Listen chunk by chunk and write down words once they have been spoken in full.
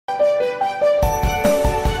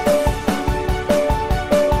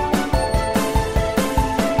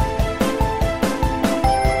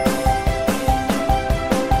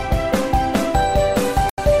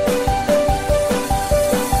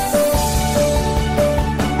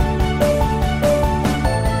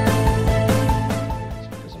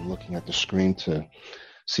screen to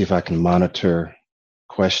see if I can monitor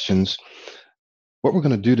questions. What we're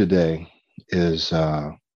going to do today is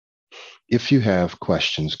if you have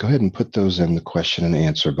questions, go ahead and put those in the question and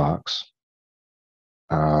answer box.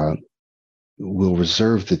 We'll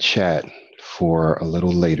reserve the chat for a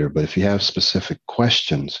little later, but if you have specific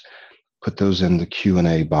questions, put those in the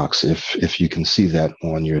Q&A box if you can see that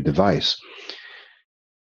on your device.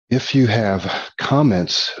 If you have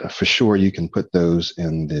comments, for sure, you can put those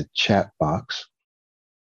in the chat box.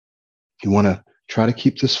 You want to try to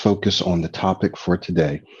keep this focus on the topic for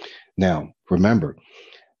today. Now, remember,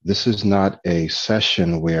 this is not a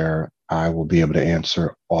session where I will be able to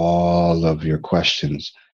answer all of your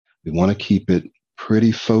questions. We want to keep it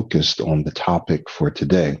pretty focused on the topic for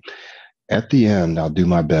today. At the end, I'll do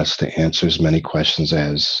my best to answer as many questions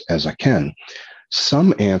as I can.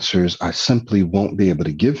 Some answers I simply won't be able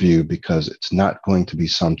to give you because it's not going to be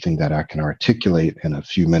something that I can articulate in a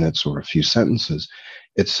few minutes or a few sentences.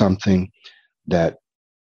 It's something that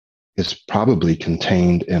is probably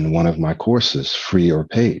contained in one of my courses, free or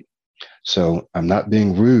paid. So I'm not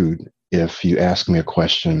being rude if you ask me a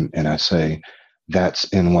question and I say, that's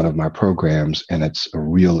in one of my programs and it's a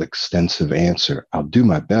real extensive answer. I'll do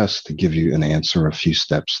my best to give you an answer, a few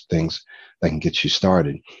steps, things that can get you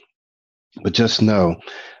started. But just know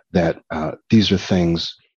that these are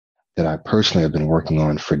things that I personally have been working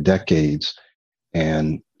on for decades.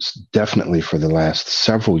 And definitely for the last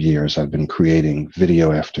several years, I've been creating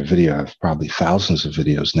video after video. I have probably thousands of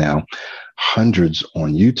videos now, hundreds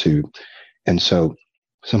on YouTube. And so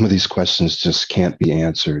some of these questions just can't be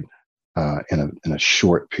answered in a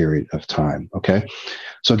short period of time. Okay.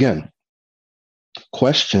 So again,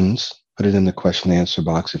 questions, put it in the question and answer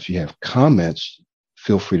box. If you have comments,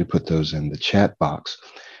 feel free to put those in the chat box.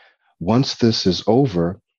 Once this is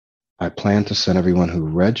over, I plan to send everyone who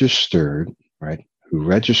registered,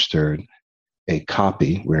 a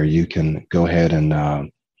copy where you can go ahead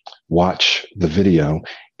and watch the video.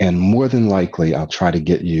 And more than likely, I'll try to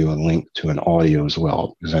get you a link to an audio as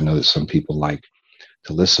well, because I know that some people like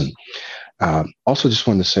to listen. Also, just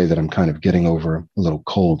wanted to say that I'm kind of getting over a little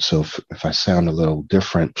cold. So if I sound a little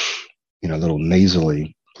different, a little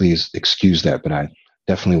nasally, please excuse that. But I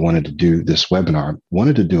definitely wanted to do this webinar.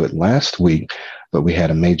 Wanted to do it last week, but we had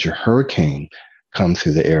a major hurricane come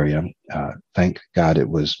through the area. Thank God it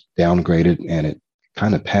was downgraded and it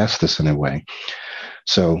kind of passed us in a way.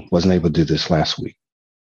 So wasn't able to do this last week.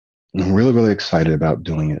 I'm really, really excited about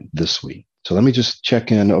doing it this week. So let me just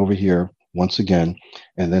check in over here once again,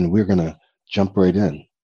 and then we're going to jump right in.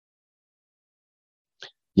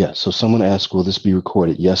 Yeah, so someone asked, will this be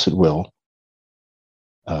recorded? Yes, it will.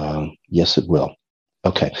 Yes, it will.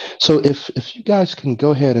 Okay, so if you guys can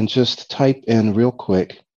go ahead and just type in real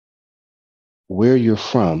quick where you're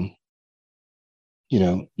from,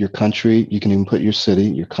 your country, you can even put your city,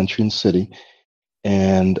 your country and city,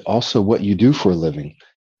 and also what you do for a living.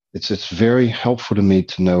 It's very helpful to me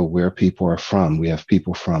to know where people are from. We have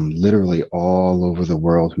people from literally all over the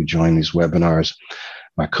world who join these webinars.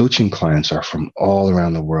 My coaching clients are from all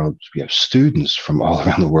around the world. We have students from all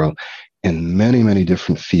around the world in many, many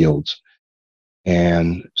different fields.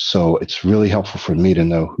 And so it's really helpful for me to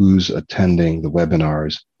know who's attending the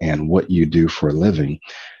webinars and what you do for a living,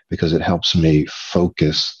 because it helps me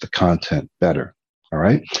focus the content better. All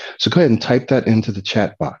right. So go ahead and type that into the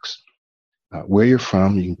chat box. Where you're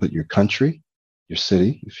from, you can put your country, your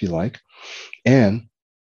city, if you like, and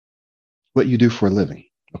what you do for a living.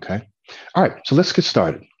 Okay. All right. So let's get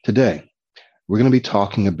started. Today, we're going to be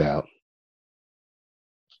talking about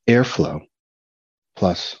airflow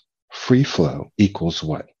plus free flow equals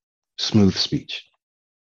what? Smooth speech.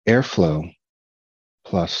 Airflow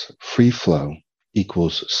plus free flow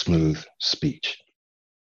equals smooth speech.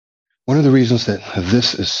 One of the reasons that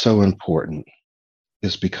this is so important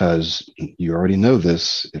is because you already know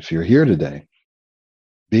this if you're here today.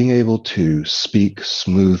 Being able to speak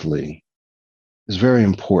smoothly is very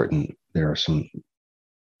important. There are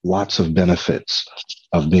lots of benefits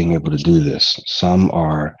of being able to do this. Some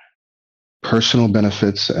are personal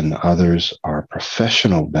benefits and others are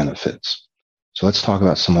professional benefits. So let's talk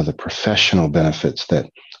about some of the professional benefits that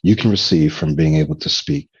you can receive from being able to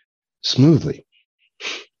speak smoothly.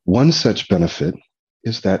 One such benefit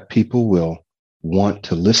is that people will want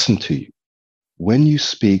to listen to you. When you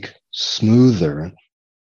speak smoother,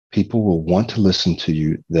 people will want to listen to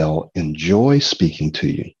you. They'll enjoy speaking to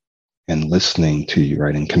you and listening to you,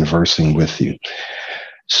 right, and conversing with you.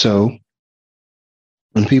 So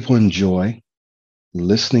when people enjoy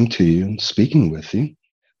listening to you and speaking with you,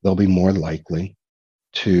 they'll be more likely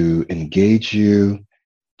to engage you,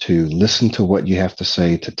 to listen to what you have to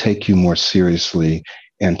say, to take you more seriously,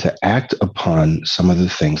 and to act upon some of the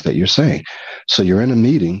things that you're saying. So you're in a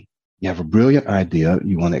meeting, you have a brilliant idea,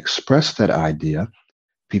 you want to express that idea.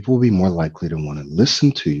 People will be more likely to want to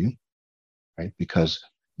listen to you, right? Because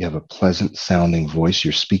you have a pleasant sounding voice,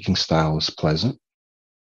 your speaking style is pleasant,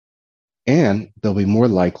 and they'll be more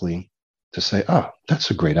likely to say, oh, that's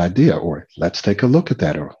a great idea, or let's take a look at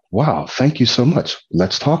that, or wow, thank you so much.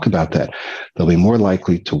 Let's talk about that. They'll be more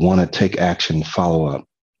likely to want to take action, follow up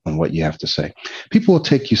on what you have to say. People will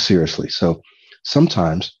take you seriously. So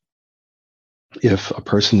sometimes if a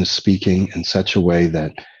person is speaking in such a way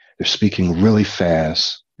that they're speaking really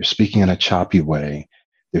fast, they're speaking in a choppy way,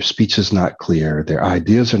 their speech is not clear, their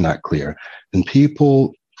ideas are not clear, then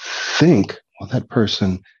people think, well, that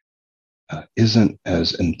person isn't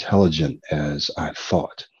as intelligent as I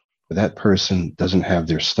thought. That person doesn't have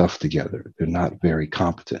their stuff together. They're not very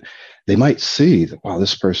competent. They might see that, wow,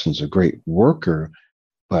 this person's a great worker,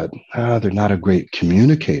 but they're not a great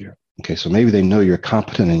communicator. Okay, so maybe they know you're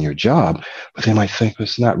competent in your job, but they might think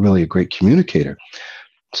it's not really a great communicator.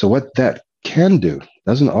 So what that can do,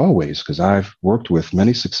 doesn't always, because I've worked with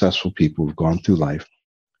many successful people who've gone through life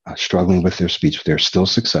struggling with their speech, but they're still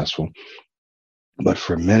successful. But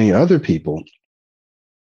for many other people,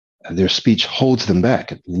 their speech holds them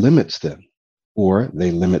back, it limits them, or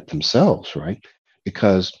they limit themselves, right?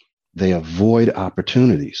 Because they avoid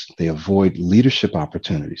opportunities, they avoid leadership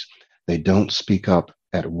opportunities. They don't speak up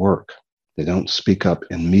at work, they don't speak up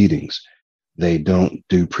in meetings, they don't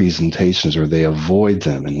do presentations, or they avoid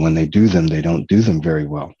them. And when they do them, they don't do them very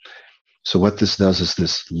well. So what this does is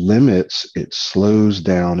this limits, it slows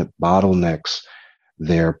down, it bottlenecks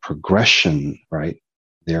their progression, right?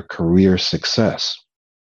 Their career success.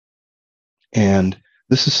 And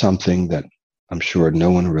this is something that I'm sure no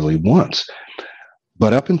one really wants.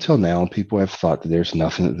 But up until now, people have thought that there's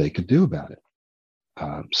nothing that they could do about it.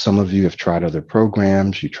 Some of you have tried other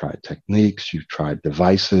programs, you tried techniques, you've tried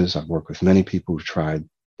devices. I've worked with many people who've tried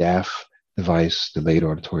DAF device, delayed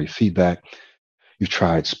auditory feedback. You've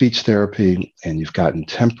tried speech therapy, and you've gotten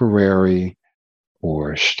temporary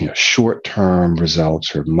or short-term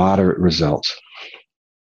results or moderate results.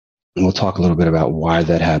 And we'll talk a little bit about why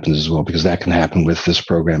that happens as well, because that can happen with this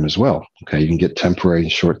program as well. Okay, you can get temporary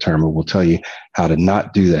and short-term, and we'll tell you how to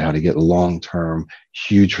not do that, how to get long-term,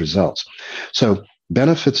 huge results. So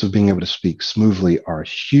benefits of being able to speak smoothly are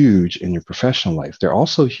huge in your professional life. They're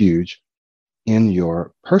also huge in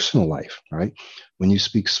your personal life, right? When you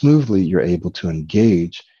speak smoothly, you're able to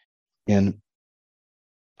engage in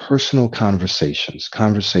personal conversations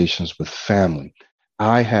with family.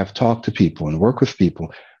 I have talked to people and worked with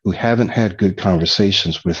people who haven't had good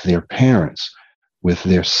conversations with their parents, with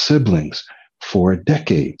their siblings for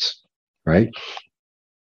decades, right?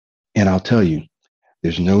 And I'll tell you,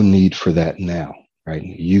 there's no need for that now, right?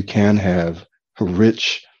 You can have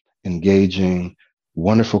rich, engaging,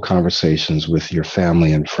 wonderful conversations with your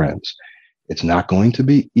family and friends. It's not going to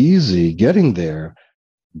be easy getting there,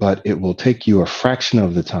 but it will take you a fraction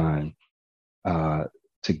of the time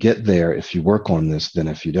to get there if you work on this than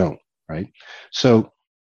if you don't, right? So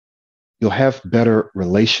you'll have better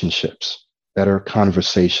relationships, better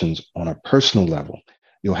conversations on a personal level.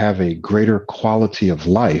 You'll have a greater quality of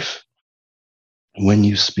life when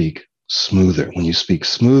you speak smoother. When you speak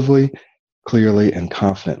smoothly, clearly, and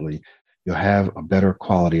confidently, you'll have a better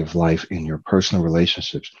quality of life in your personal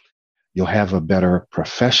relationships. You'll have a better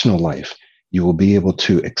professional life. You will be able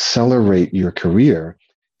to accelerate your career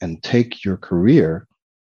and take your career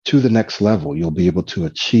to the next level. You'll be able to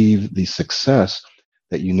achieve the success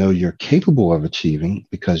that you know you're capable of achieving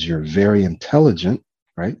because you're very intelligent,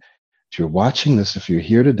 right? If you're watching this, if you're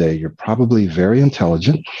here today, you're probably very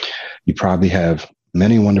intelligent. You probably have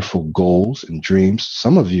many wonderful goals and dreams.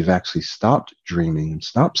 Some of you have actually stopped dreaming and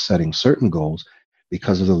stopped setting certain goals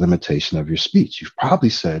because of the limitation of your speech. You've probably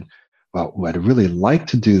said, well, I'd really like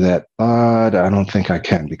to do that, but I don't think I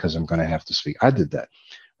can because I'm going to have to speak. I did that,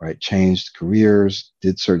 right? Changed careers,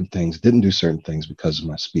 did certain things, didn't do certain things because of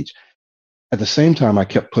my speech. At the same time, I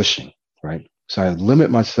kept pushing, right? So I'd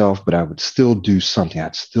limit myself, but I would still do something.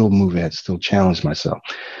 I'd still move ahead, still challenge myself.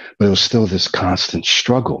 But it was still this constant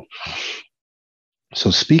struggle.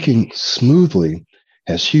 So speaking smoothly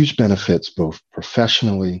has huge benefits, both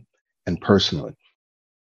professionally and personally.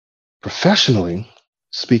 Professionally,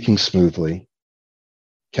 speaking smoothly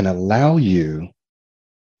can allow you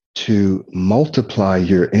to multiply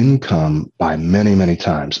your income by many, many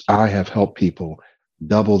times. I have helped people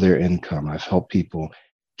double their income. I've helped people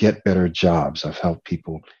get better jobs. I've helped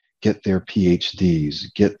people get their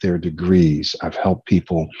PhDs, get their degrees. I've helped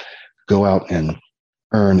people go out and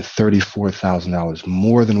earn $34,000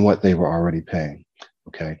 more than what they were already paying.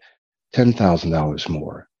 Okay. $10,000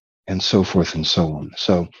 more, and so forth and so on.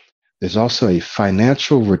 So there's also a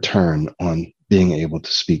financial return on being able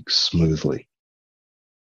to speak smoothly.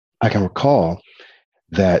 I can recall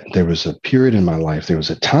that there was a period in my life, there was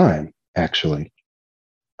a time actually,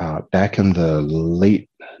 back in the late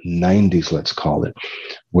 90s, let's call it,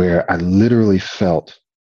 where I literally felt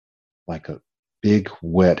like a big,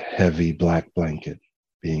 wet, heavy black blanket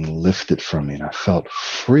being lifted from me. And I felt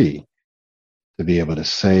free to be able to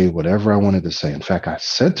say whatever I wanted to say. In fact, I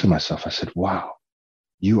said to myself, I said, wow,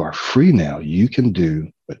 you are free now. You can do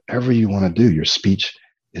whatever you want to do. Your speech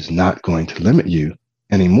is not going to limit you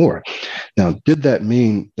anymore. Now, did that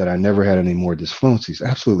mean that I never had any more disfluencies?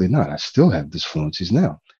 Absolutely not. I still have disfluencies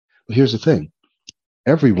now. But here's the thing.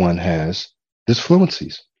 Everyone has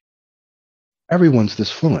disfluencies. Everyone's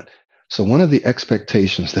disfluent. So one of the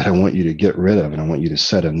expectations that I want you to get rid of, and I want you to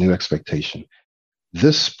set a new expectation,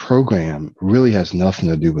 this program really has nothing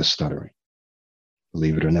to do with stuttering,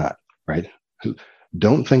 believe it or not, right?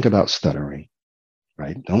 Don't think about stuttering,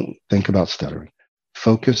 right? Don't think about stuttering.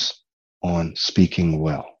 Focus on speaking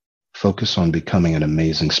well. Focus on becoming an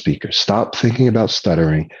amazing speaker. Stop thinking about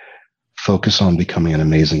stuttering. Focus on becoming an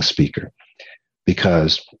amazing speaker.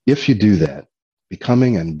 Because if you do that,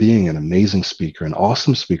 becoming and being an amazing speaker, an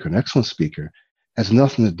awesome speaker, an excellent speaker, has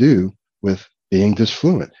nothing to do with being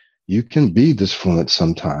disfluent. You can be disfluent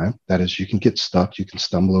sometime. That is, you can get stuck, you can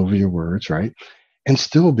stumble over your words, right? And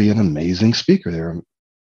still be an amazing speaker. There are, in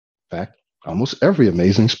fact, almost every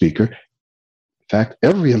amazing speaker, in fact,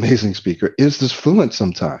 every amazing speaker is disfluent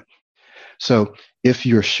sometime. So if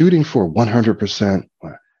you're shooting for 100%,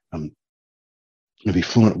 I'm going to be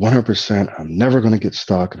fluent 100%, I'm never going to get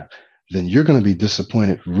stuck, then you're going to be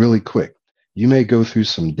disappointed really quick. You may go through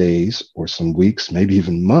some days or some weeks, maybe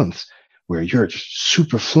even months, where you're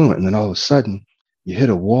super fluent, and then all of a sudden you hit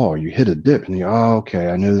a wall, you hit a dip, and you're, oh, okay,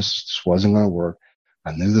 I knew this wasn't going to work.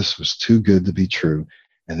 I knew this was too good to be true.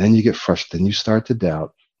 And then you get frustrated, then you start to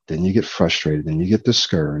doubt, then you get frustrated, then you get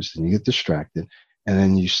discouraged, then you get distracted, and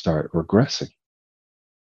then you start regressing.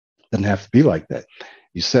 It doesn't have to be like that.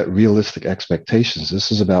 You set realistic expectations.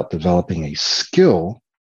 This is about developing a skill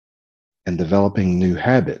and developing new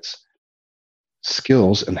habits,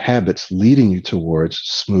 skills and habits leading you towards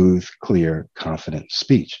smooth, clear, confident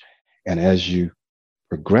speech. And as you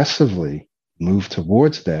progressively move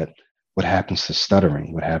towards that, what happens to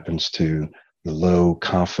stuttering? What happens to the low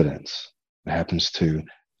confidence? What happens to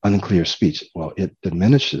unclear speech? Well, it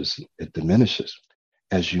diminishes. It diminishes.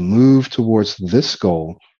 As you move towards this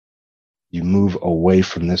goal, you move away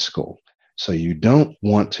from this goal. So you don't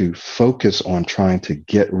want to focus on trying to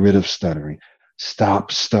get rid of stuttering.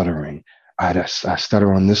 Stop stuttering. I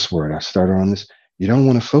stutter on this word. I stutter on this. You don't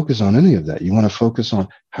want to focus on any of that. You want to focus on,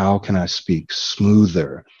 how can I speak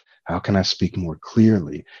smoother? How can I speak more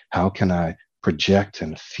clearly? How can I project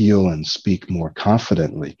and feel and speak more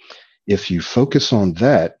confidently? If you focus on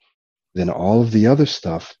that, then all of the other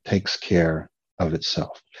stuff takes care of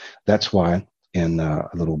itself. That's why in a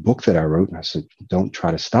little book that I wrote, and I said, don't try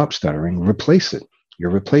to stop stuttering, replace it. You're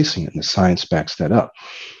replacing it, and the science backs that up.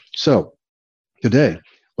 So today,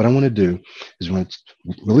 what I want to do is I want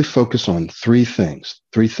to really focus on three things.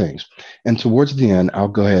 And towards the end, I'll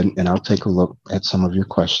go ahead and I'll take a look at some of your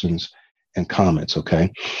questions and comments, okay?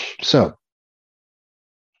 So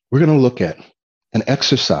we're going to look at an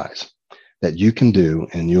exercise that you can do,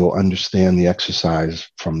 and you'll understand the exercise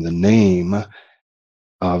from the name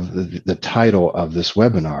of the title of this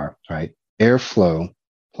webinar, right? AirFlow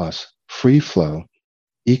plus free flow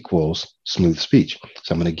equals smooth speech.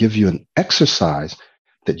 So I'm going to give you an exercise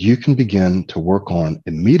that you can begin to work on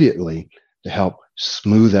immediately to help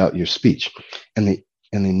smooth out your speech. And the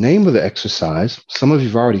name of the exercise, some of you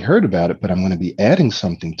have already heard about it, but I'm going to be adding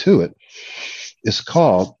something to it. It's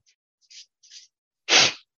called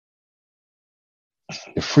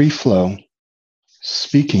the free flow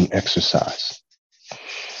speaking exercise.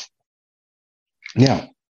 Now,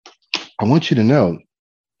 I want you to know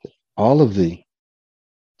all of the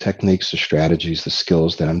techniques, the strategies, the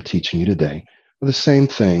skills that I'm teaching you today are the same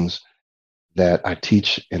things that I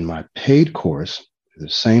teach in my paid course, the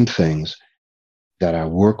same things that I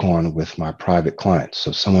work on with my private clients.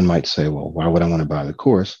 So someone might say, well, why would I want to buy the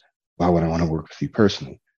course? Why would I want to work with you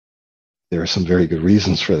personally? There are some very good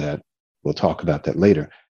reasons for that. We'll talk about that later.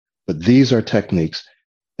 But these are techniques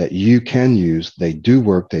that you can use. They do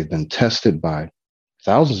work. They've been tested by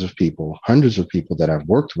thousands of people, hundreds of people that I've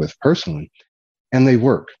worked with personally, and they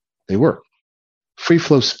work. They work. Free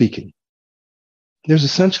flow speaking. There's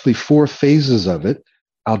essentially 4 phases of it.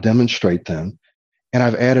 I'll demonstrate them. And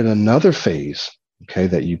I've added another phase, okay,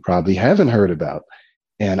 that you probably haven't heard about.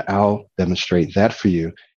 And I'll demonstrate that for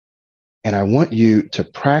you. And I want you to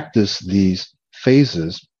practice these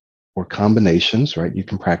phases or combinations, right? You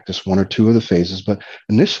can practice one or two of the phases, but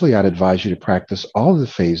initially I'd advise you to practice all of the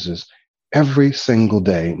phases every single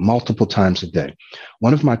day, multiple times a day.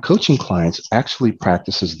 One of my coaching clients actually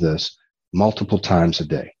practices this multiple times a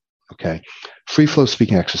day. Okay. Free flow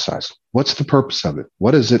speaking exercise. What's the purpose of it?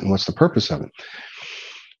 What is it and what's the purpose of it?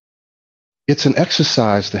 It's an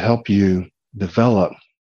exercise to help you develop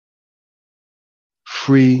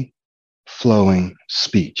free flowing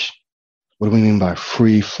speech. What do we mean by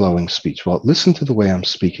free flowing speech? Well, listen to the way I'm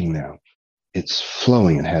speaking now. It's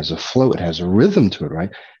flowing. It has a flow. It has a rhythm to it, right?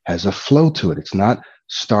 It has a flow to it. It's not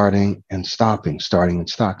starting and stopping, starting and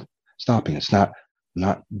stopping. It's not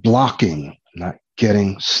blocking, not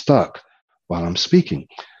getting stuck while I'm speaking.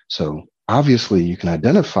 So obviously you can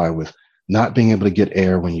identify with not being able to get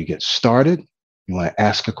air when you get started. You want to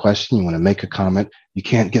ask a question, you want to make a comment, you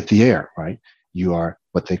can't get the air, right? You are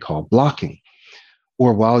what they call blocking.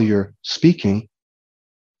 Or while you're speaking,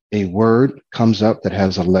 a word comes up that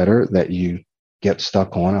has a letter that you get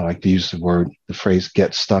stuck on. I like to use the phrase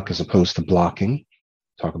get stuck as opposed to blocking.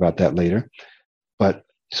 Talk about that later. But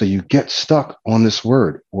so you get stuck on this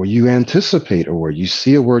word, or you anticipate a word, you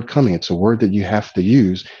see a word coming. It's a word that you have to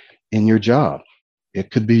use in your job. It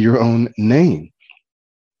could be your own name.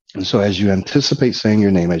 And so as you anticipate saying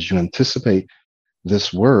your name, as you anticipate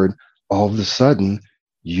this word, all of a sudden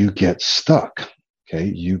you get stuck. Okay,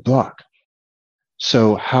 you block.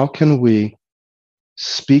 So how can we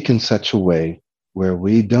speak in such a way where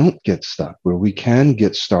we don't get stuck, where we can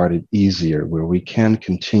get started easier, where we can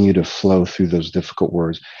continue to flow through those difficult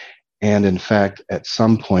words? And in fact, at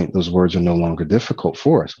some point, those words are no longer difficult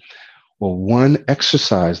for us. Well, one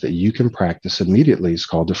exercise that you can practice immediately is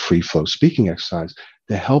called the free flow speaking exercise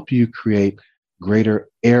to help you create greater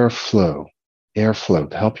airflow,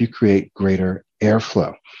 to help you create greater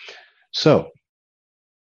airflow. So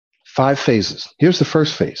 5 phases. Here's the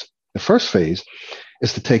first phase. The first phase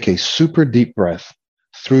is to take a super deep breath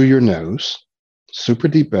through your nose, super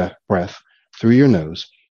deep breath through your nose,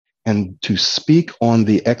 and to speak on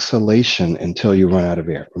the exhalation until you run out of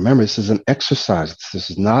air. Remember, this is an exercise. This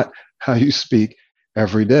is not how you speak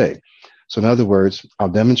every day. So in other words, I'll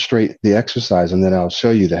demonstrate the exercise and then I'll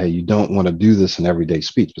show you that, hey, you don't want to do this in everyday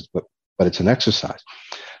speech, but it's an exercise.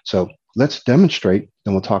 So let's demonstrate,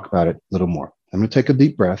 then we'll talk about it a little more. I'm going to take a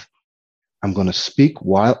deep breath. I'm going to speak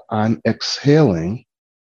while I'm exhaling.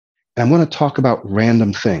 And I'm going to talk about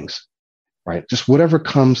random things, right? Just whatever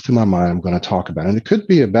comes to my mind, I'm going to talk about. And it could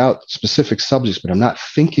be about specific subjects, but I'm not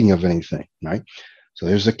thinking of anything, right? So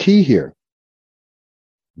there's a key here.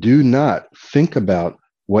 Do not think about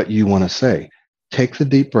what you want to say. Take the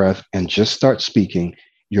deep breath and just start speaking.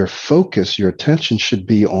 Your focus, your attention should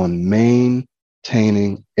be on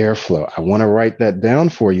maintaining airflow. I want to write that down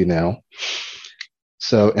for you now.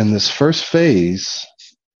 So in this first phase,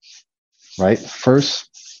 right?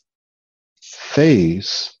 First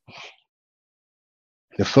phase,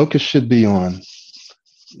 the focus should be on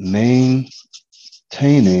maintaining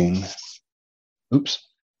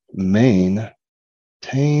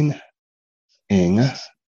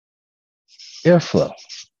airflow.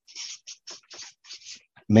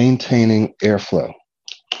 Maintaining airflow.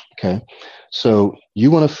 Okay. So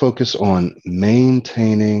you want to focus on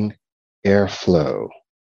maintaining airflow.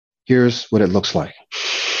 Here's what it looks like.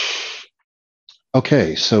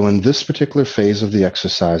 Okay, so in this particular phase of the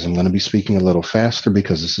exercise, I'm going to be speaking a little faster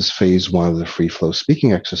because this is phase 1 of the free flow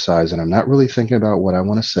speaking exercise, and I'm not really thinking about what I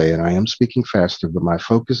want to say, and I am speaking faster, but my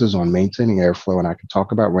focus is on maintaining airflow, and I can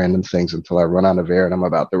talk about random things until I run out of air, and I'm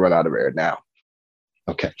about to run out of air now.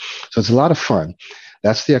 Okay, so it's a lot of fun.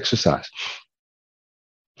 That's the exercise.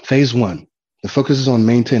 Phase 1, the focus is on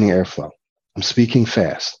maintaining airflow. I'm speaking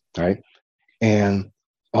fast, right? And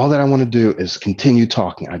all that I want to do is continue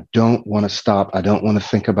talking. I don't want to stop. I don't want to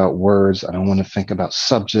think about words. I don't want to think about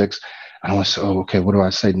subjects. I don't want to say, oh, okay, what do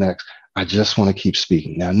I say next? I just want to keep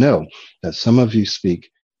speaking. Now, know that some of you speak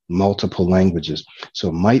multiple languages. So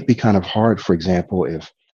it might be kind of hard, for example, if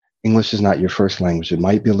English is not your first language, it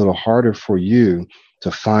might be a little harder for you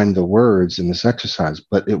to find the words in this exercise,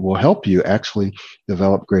 but it will help you actually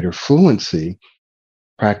develop greater fluency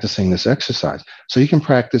practicing this exercise. So you can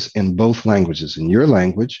practice in both languages, in your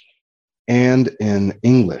language and in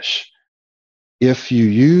English. If you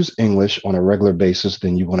use English on a regular basis,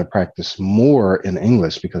 then you want to practice more in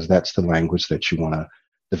English because that's the language that you want to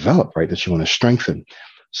develop, right? That you want to strengthen.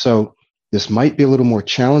 So this might be a little more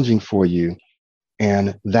challenging for you.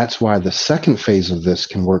 And that's why the second phase of this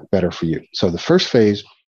can work better for you. So the first phase,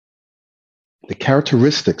 the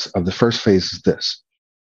characteristics of the first phase is this.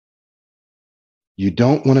 You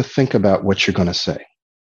don't want to think about what you're going to say.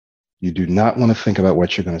 You do not want to think about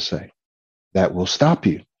what you're going to say. That will stop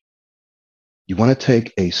you. You want to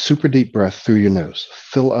take a super deep breath through your nose.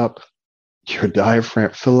 Fill up your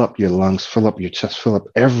diaphragm, fill up your lungs, fill up your chest, fill up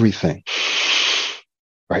everything.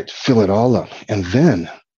 Right? Fill it all up. And then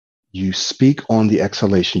you speak on the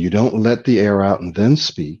exhalation. You don't let the air out and then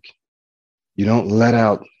speak. You don't let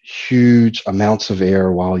out huge amounts of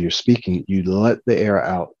air while you're speaking. You let the air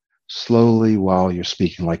out slowly while you're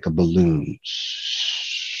speaking, like a balloon.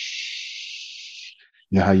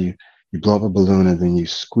 You know how you blow up a balloon and then you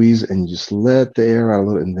squeeze and you just let the air out a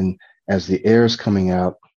little, and then as the air is coming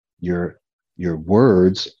out, your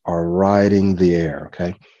words are riding the air.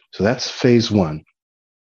 Okay, so that's phase one.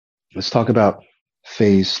 Let's talk about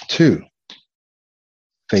phase two.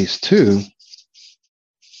 Phase two,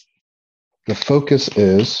 the focus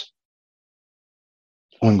is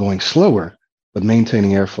on going slower, but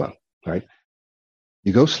maintaining airflow, right?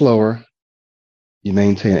 You go slower, you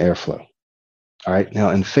maintain airflow. All right. Now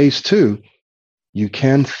in phase two, you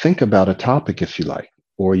can think about a topic if you like,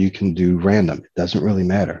 or you can do random. It doesn't really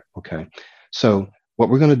matter. Okay. So what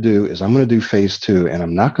we're going to do is I'm going to do phase two, and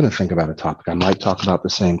I'm not going to think about a topic. I might talk about the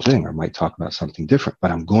same thing, or I might talk about something different, but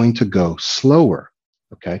I'm going to go slower.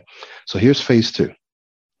 Okay. So here's phase two.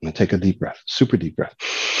 I'm going to take a deep breath, super deep breath.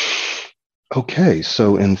 Okay,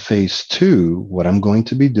 so in phase two, what I'm going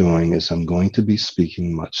to be doing is I'm going to be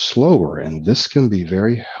speaking much slower, and this can be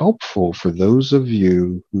very helpful for those of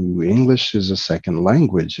you who English is a second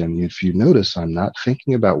language. And if you notice, I'm not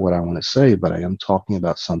thinking about what I want to say, but I am talking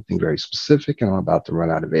about something very specific, and I'm about to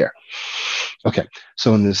run out of air. Okay,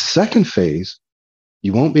 so in this second phase,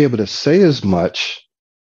 you won't be able to say as much,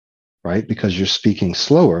 right, because you're speaking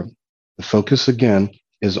slower. The focus, again,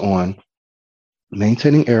 is on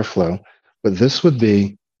maintaining airflow. But this would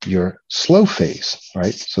be your slow phase,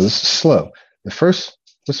 right? So this is slow. The first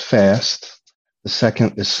was fast. The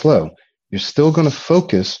second is slow. You're still going to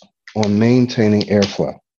focus on maintaining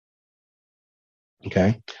airflow.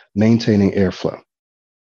 Okay? Maintaining airflow.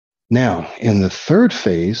 Now, in the third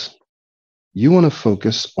phase, you want to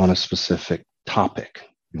focus on a specific topic.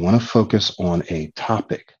 You want to focus on a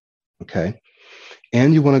topic. Okay?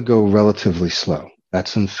 And you want to go relatively slow.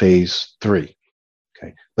 That's in phase three.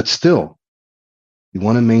 Okay? But still, you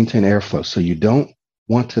want to maintain airflow. So you don't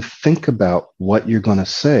want to think about what you're going to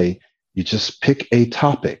say. You just pick a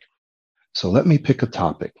topic. So let me pick a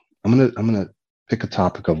topic. I'm going to pick a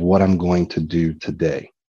topic of what I'm going to do today.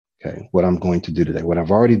 Okay. What I'm going to do today, what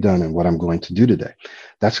I've already done and what I'm going to do today.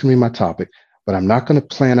 That's going to be my topic, but I'm not going to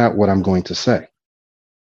plan out what I'm going to say.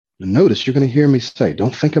 And notice you're going to hear me say,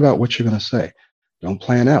 don't think about what you're going to say. Don't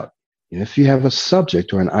plan out. And if you have a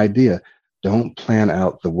subject or an idea, don't plan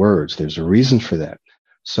out the words. There's a reason for that.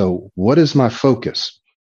 So what is my focus?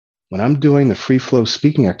 When I'm doing the free flow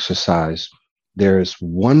speaking exercise, there is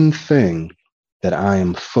one thing that I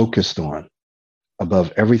am focused on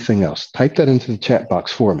above everything else. Type that into the chat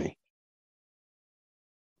box for me.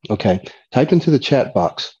 Okay, type into the chat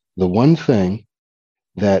box the one thing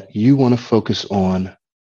that you want to focus on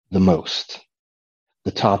the most.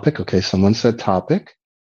 The topic, okay, someone said topic.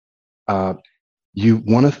 You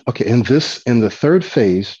want to, okay, in the third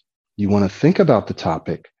phase, you want to think about the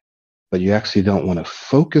topic, but you actually don't want to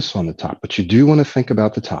focus on the topic, but you do want to think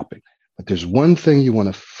about the topic. But there's one thing you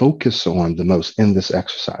want to focus on the most in this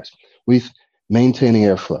exercise. With maintaining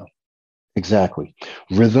airflow. Exactly.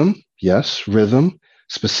 Rhythm, yes, rhythm.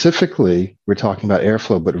 Specifically, we're talking about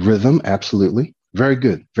airflow, but rhythm, absolutely. Very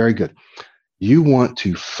good, very good. You want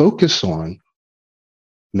to focus on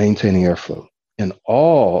maintaining airflow in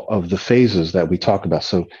all of the phases that we talk about.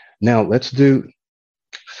 So now let's do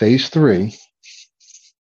phase three.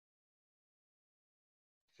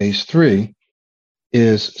 Phase three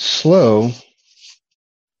is slow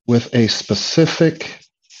with a specific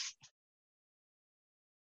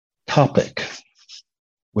topic.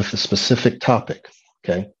 With a specific topic,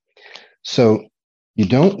 okay? So you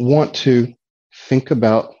don't want to think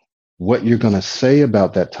about what you're going to say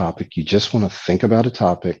about that topic. You just want to think about a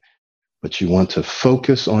topic, but you want to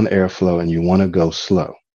focus on airflow and you want to go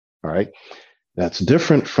slow, all right? That's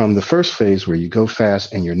different from the first phase where you go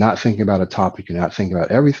fast and you're not thinking about a topic, you're not thinking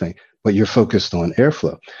about everything, but you're focused on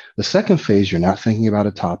airflow. The second phase, you're not thinking about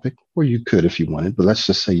a topic, or you could if you wanted, but let's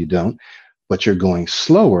just say you don't, but you're going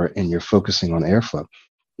slower and you're focusing on airflow.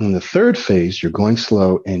 In the third phase, you're going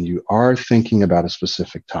slow and you are thinking about a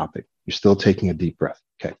specific topic. You're still taking a deep breath.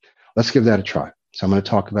 Okay, let's give that a try. So I'm going to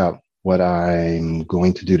talk about what I'm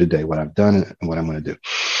going to do today, what I've done and what I'm going to do.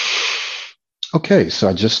 Okay, so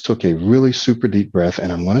I just took a really super deep breath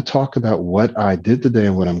and I'm going to talk about what I did today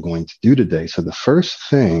and what I'm going to do today. So the first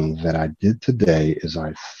thing that I did today is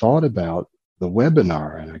I thought about the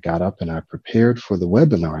webinar. And I got up and I prepared for the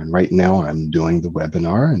webinar. And right now I'm doing the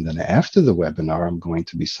webinar. And then after the webinar, I'm going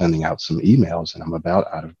to be sending out some emails, and I'm about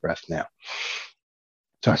out of breath now.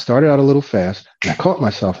 So I started out a little fast and I caught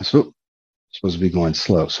myself and said, "Oh, supposed to be going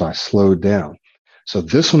slow." So I slowed down. So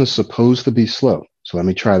this one is supposed to be slow. So let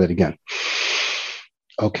me try that again.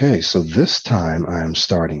 Okay, so this time I'm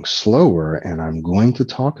starting slower, and I'm going to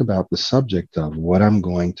talk about the subject of what I'm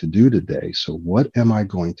going to do today. So what am I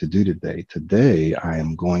going to do today? Today, I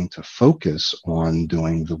am going to focus on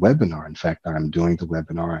doing the webinar. In fact, I'm doing the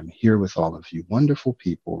webinar. I'm here with all of you wonderful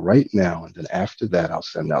people right now. And then after that, I'll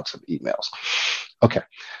send out some emails. Okay,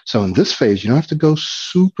 so in this phase, you don't have to go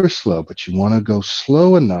super slow, but you want to go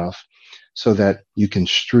slow enough so that you can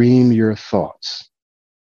stream your thoughts.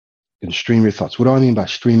 And stream your thoughts. What do I mean by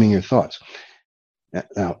streaming your thoughts?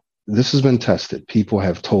 Now, this has been tested. People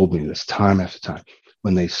have told me this time after time.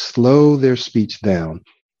 When they slow their speech down,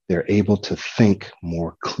 they're able to think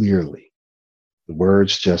more clearly. The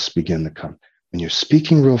words just begin to come. When you're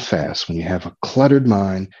speaking real fast, when you have a cluttered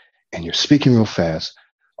mind and you're speaking real fast,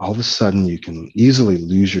 all of a sudden you can easily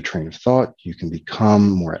lose your train of thought. You can become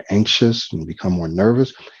more anxious and become more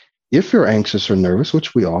nervous. If you're anxious or nervous,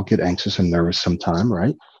 which we all get anxious and nervous sometime,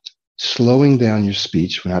 right? Slowing down your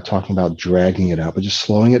speech, we're not talking about dragging it out, but just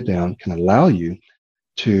slowing it down can allow you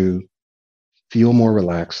to feel more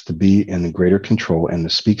relaxed, to be in greater control, and to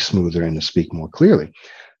speak smoother and to speak more clearly.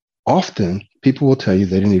 Often, people will tell you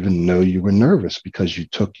they didn't even know you were nervous because you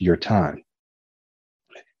took your time.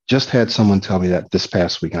 Just had someone tell me that this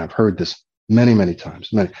past week, and I've heard this many, many times.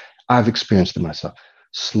 I've experienced it myself.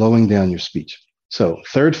 Slowing down your speech. So,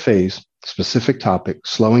 third phase, specific topic,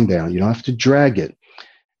 slowing down. You don't have to drag it.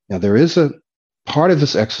 Now, there is a part of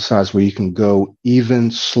this exercise where you can go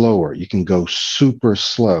even slower. You can go super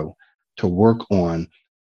slow to work on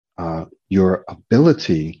your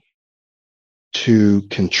ability to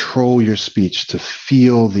control your speech, to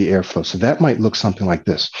feel the airflow. So that might look something like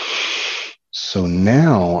this. So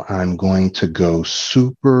now I'm going to go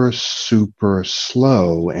super, super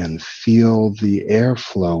slow and feel the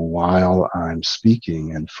airflow while I'm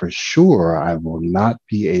speaking. And for sure, I will not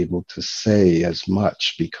be able to say as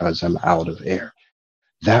much because I'm out of air.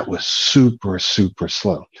 That was super, super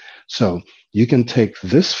slow. So you can take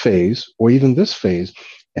this phase or even this phase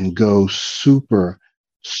and go super,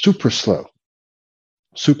 super slow.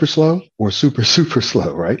 Super slow or super, super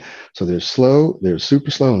slow, right? So there's slow, there's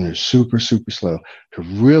super slow, and there's super, super slow to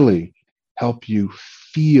really help you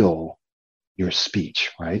feel your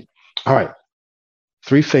speech, right? All right,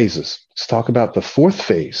 3 phases. Let's talk about the fourth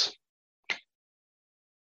phase.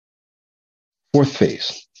 Fourth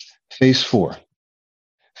phase, phase 4.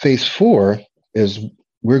 Phase 4 is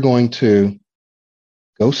we're going to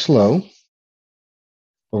go slow,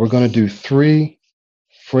 but we're going to do 3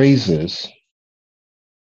 phrases.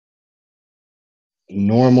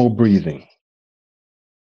 Normal breathing.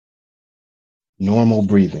 Normal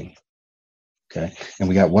breathing. Okay. And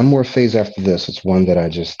we got one more phase after this. It's one that I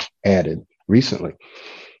just added recently.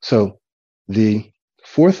 So the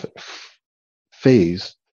fourth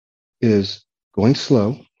phase is going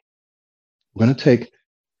slow. We're going to take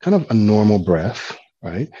kind of a normal breath,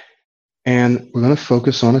 right? And we're going to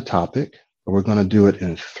focus on a topic, but we're going to do it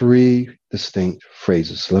in 3 distinct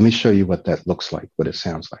phrases. So let me show you what that looks like, what it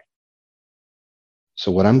sounds like. So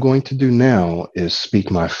what I'm going to do now is speak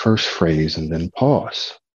my first phrase and then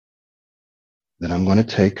pause. Then I'm going to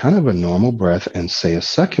take kind of a normal breath and say a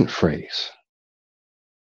second phrase.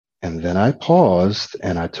 And then I paused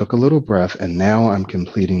and I took a little breath, and now I'm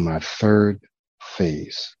completing my third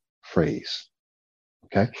phrase.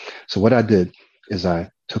 Okay. So what I did is I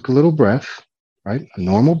took a little breath, right? A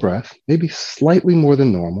normal breath, maybe slightly more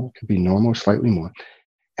than normal. It could be normal or slightly more.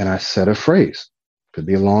 And I said a phrase. Could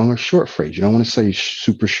be a long or short phrase. You don't want to say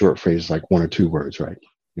super short phrases like 1 or 2 words, right?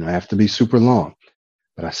 You don't have to be super long.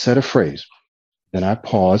 But I said a phrase. Then I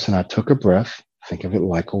paused and I took a breath. Think of it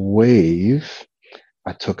like a wave.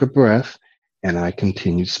 I took a breath and I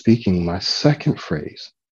continued speaking my second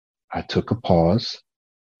phrase. I took a pause,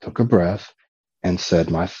 took a breath, and said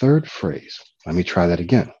my third phrase. Let me try that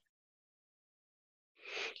again.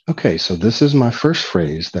 Okay, so this is my first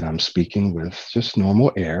phrase that I'm speaking with just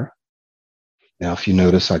normal air. Now, if you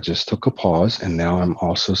notice, I just took a pause, and now I'm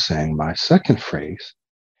also saying my second phrase.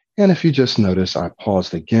 And if you just notice, I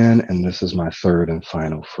paused again, and this is my third and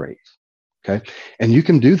final phrase. Okay. And you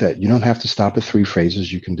can do that. You don't have to stop at 3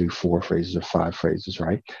 phrases. You can do 4 phrases or 5 phrases,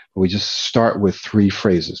 right? But we just start with 3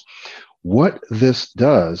 phrases. What this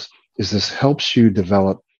does is this helps you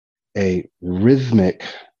develop a rhythmic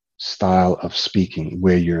style of speaking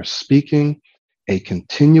where you're speaking a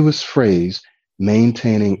continuous phrase,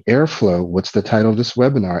 maintaining airflow. What's the title of this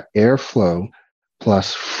webinar? Airflow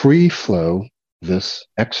plus free flow. This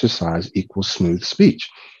exercise equals smooth speech.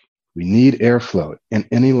 We need airflow in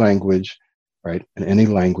any language, right? In any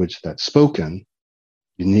language that's spoken,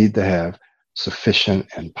 you need to have sufficient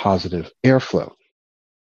and positive airflow.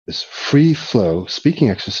 This free flow speaking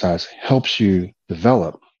exercise helps you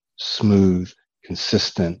develop smooth,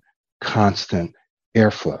 consistent, constant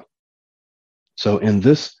airflow. So in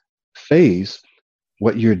this phase,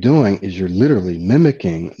 what you're doing is you're literally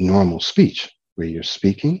mimicking normal speech where you're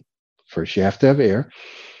speaking. First, you have to have air,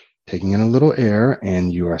 taking in a little air,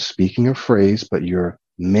 and you are speaking a phrase, but you're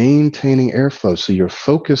maintaining airflow. So you're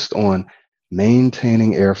focused on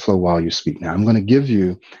maintaining airflow while you speak. Now, I'm going to give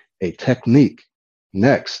you a technique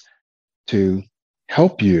next to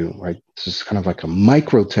help you, right? This is kind of like a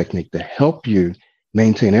micro technique to help you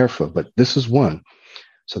maintain airflow, but this is one.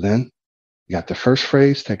 So then you got the first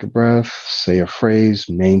phrase, take a breath, say a phrase,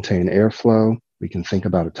 maintain airflow. We can think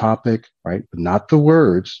about a topic, right? But not the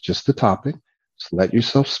words, just the topic. Just let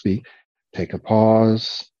yourself speak. Take a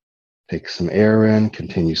pause, take some air in,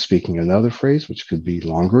 continue speaking another phrase, which could be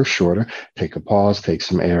longer or shorter. Take a pause, take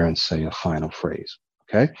some air, and say a final phrase.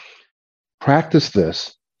 Okay? Practice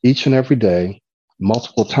this each and every day,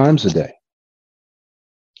 multiple times a day.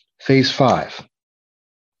 Phase 5.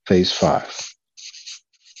 Phase 5.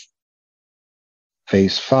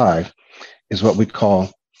 Phase 5 is what we call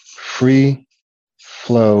free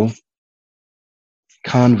flow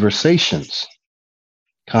conversations.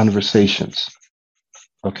 Conversations.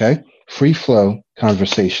 Okay? Free flow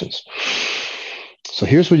conversations. So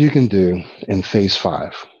here's what you can do in phase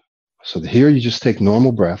 5. So here you just take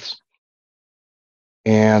normal breaths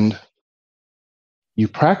and you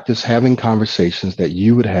practice having conversations that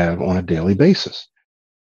you would have on a daily basis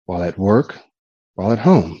while at work, while at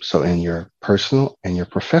home. So in your personal and your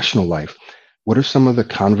professional life, what are some of the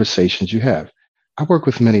conversations you have? I work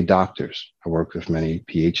with many doctors. I work with many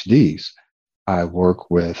PhDs. I work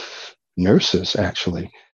with nurses,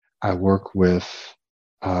 actually. I work with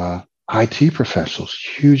IT professionals,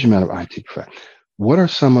 huge amount of IT professionals. What are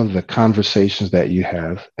some of the conversations that you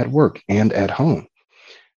have at work and at home?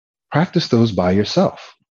 Practice those by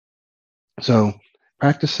yourself. So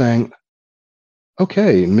practice saying,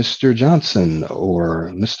 okay, Mr. Johnson or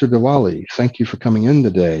Mr. Diwali, thank you for coming in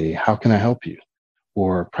today. How can I help you?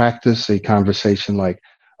 Or practice a conversation like,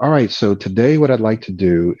 all right, so today what I'd like to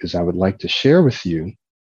do is I would like to share with you,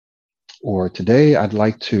 or today I'd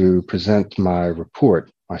like to present my report,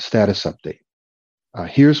 my status update.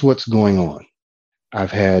 Here's what's going on.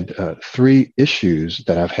 I've had 3 issues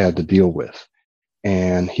that I've had to deal with,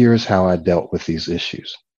 and here's how I dealt with these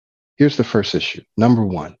issues. Here's the first issue. Number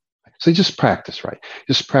 1. So just practice, right?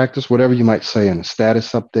 Just practice whatever you might say in a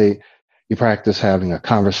status update. You practice having a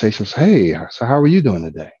conversation. Hey, so how are you doing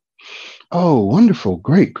today? Oh, wonderful.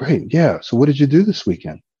 Great, great. Yeah. So what did you do this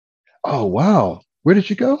weekend? Oh, wow. Where did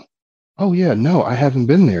you go? Oh, yeah. No, I haven't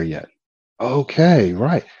been there yet. Okay,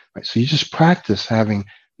 right. Right. So you just practice having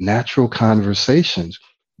natural conversations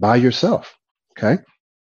by yourself. Okay.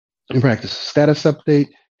 You can practice a status update.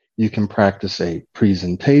 You can practice a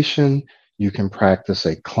presentation. You can practice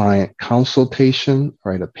a client consultation,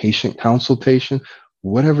 right? A patient consultation.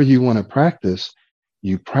 Whatever you want to practice,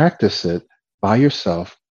 you practice it by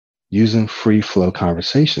yourself using free flow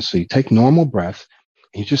conversation. So you take normal breath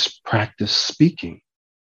and you just practice speaking.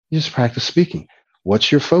 You just practice speaking.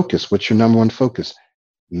 What's your focus? What's your number one focus?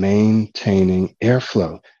 Maintaining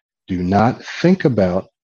airflow. Do not think about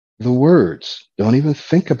the words. Don't even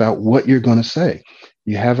think about what you're going to say.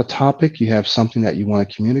 You have a topic, you have something that you want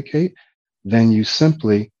to communicate, then you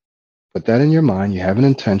simply put that in your mind. You have an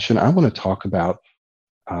intention. I want to talk about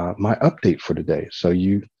my update for today. So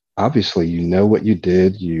you obviously, you know what you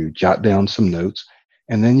did, you jot down some notes,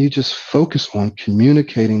 and then you just focus on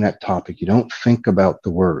communicating that topic. You don't think about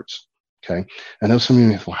the words. Okay. I know some of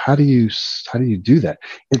you, well, how do you do that?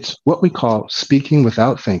 It's what we call speaking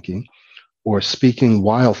without thinking or speaking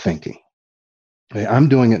while thinking. Okay, I'm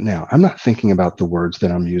doing it now. I'm not thinking about the words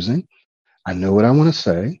that I'm using. I know what I want to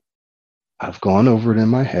say. I've gone over it in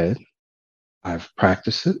my head. I've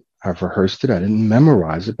practiced it. I've rehearsed it. I didn't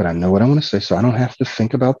memorize it, but I know what I want to say. So I don't have to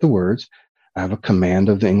think about the words. I have a command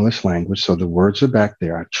of the English language. So the words are back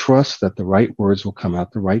there. I trust that the right words will come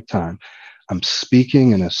out the right time. I'm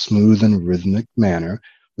speaking in a smooth and rhythmic manner,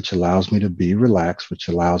 which allows me to be relaxed, which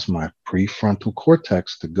allows my prefrontal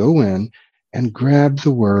cortex to go in and grab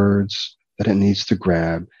the words that it needs to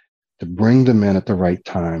grab, to bring them in at the right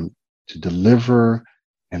time, to deliver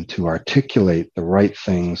and to articulate the right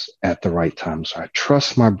things at the right time. So I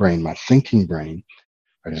trust my brain, my thinking brain,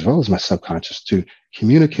 right, as well as my subconscious, to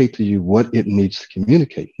communicate to you what it needs to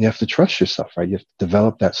communicate. You have to trust yourself, right? You have to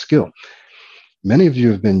develop that skill. Many of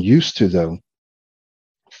you have been used to, though,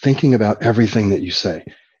 thinking about everything that you say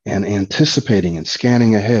and anticipating and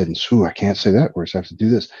scanning ahead and, ooh, I can't say that word, so I have to do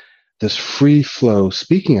this. This free flow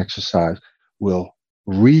speaking exercise will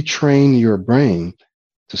retrain your brain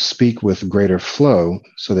to speak with greater flow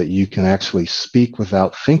so that you can actually speak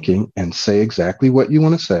without thinking and say exactly what you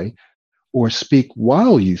want to say, or speak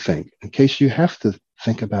while you think, in case you have to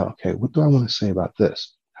think about, okay, what do I want to say about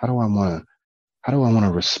this? How do I want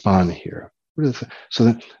to respond here?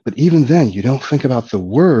 But even then, you don't think about the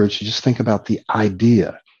words, you just think about the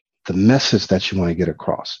idea, the message that you want to get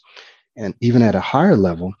across. And even at a higher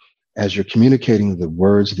level, as you're communicating the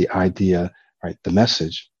words, the idea, right, the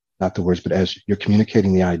message, not the words, but as you're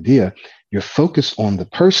communicating the idea, you're focused on the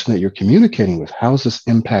person that you're communicating with. How is this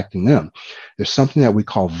impacting them? There's something that we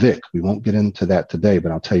call VIC. We won't get into that today,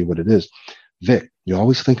 but I'll tell you what it is. VIC. You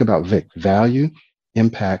always think about VIC: value,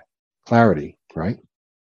 impact, clarity, right?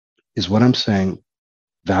 Is what I'm saying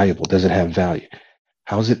valuable? Does it have value?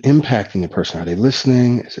 How is it impacting the person? Are they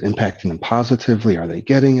listening? Is it impacting them positively? Are they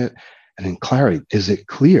getting it? And then clarity. Is it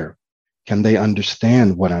clear? Can they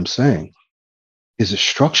understand what I'm saying? Is it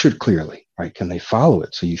structured clearly, right? Can they follow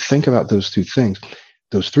it? So you think about those two things,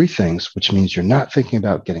 those three things, which means you're not thinking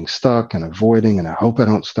about getting stuck and avoiding, and I hope I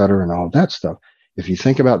don't stutter and all of that stuff. If you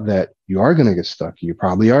think about that, you are going to get stuck. You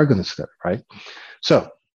probably are going to stutter, right? So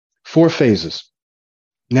 4 phases.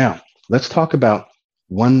 Now, let's talk about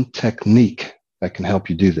one technique that can help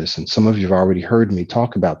you do this. And some of you have already heard me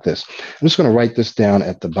talk about this. I'm just going to write this down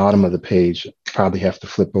at the bottom of the page. Probably have to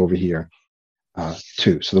flip over here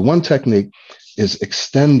too. So the one technique is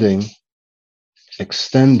extending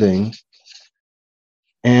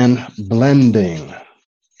and blending.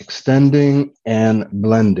 Extending and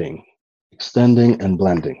blending. Extending and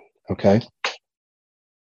blending. Okay.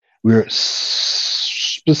 We're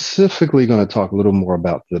specifically going to talk a little more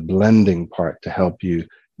about the blending part to help you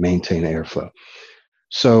maintain airflow.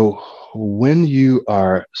 So when you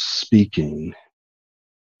are speaking,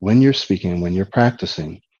 when you're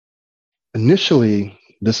practicing, initially,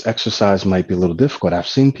 this exercise might be a little difficult. I've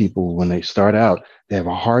seen people, when they start out, they have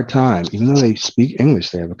a hard time, even though they speak English,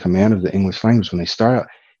 they have a command of the English language. When they start out,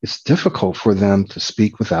 it's difficult for them to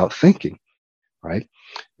speak without thinking, right?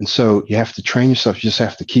 And so you have to train yourself. You just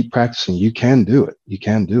have to keep practicing. You can do it. You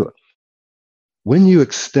can do it. When you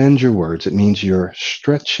extend your words, it means you're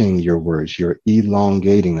stretching your words. You're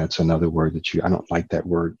elongating. That's another word I don't like that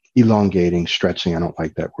word. Elongating, stretching. I don't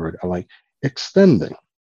like that word. I like extending.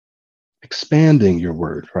 Expanding your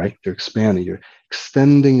word, right? You're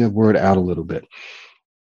extending the word out a little bit.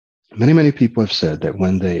 Many people have said that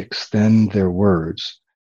when they extend their words,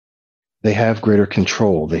 they have greater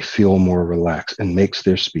control. They feel more relaxed and makes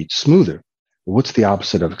their speech smoother. What's the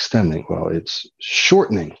opposite of extending? Well, it's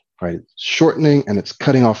shortening, right? Shortening, and it's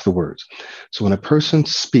cutting off the words. So when a person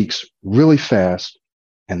speaks really fast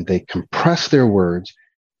and they compress their words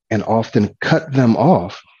and often cut them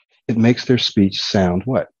off, it makes their speech sound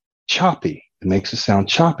what? Choppy. It makes it sound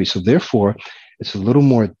choppy. So therefore, it's a little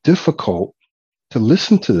more difficult to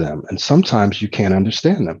listen to them. And sometimes you can't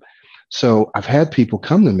understand them. So I've had people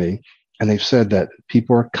come to me and they've said that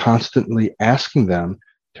people are constantly asking them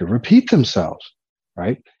to repeat themselves,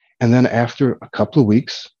 right? And then after a couple of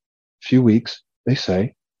weeks, few weeks, they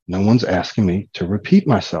say, no one's asking me to repeat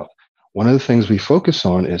myself. One of the things we focus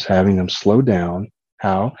on is having them slow down.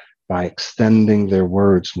 How? By extending their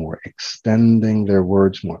words more, extending their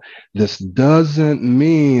words more. This doesn't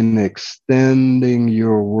mean extending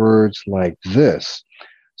your words like this.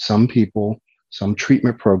 Some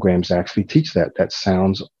treatment programs actually teach that. That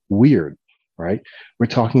sounds weird, right? We're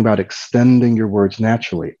talking about extending your words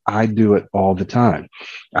naturally. I do it all the time.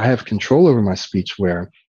 I have control over my speech where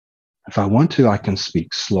if I want to, I can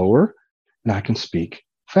speak slower and I can speak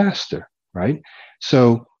faster, right?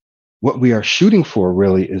 So what we are shooting for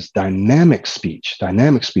really is dynamic speech.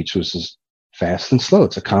 Dynamic speech is fast and slow.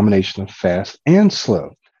 It's a combination of fast and slow,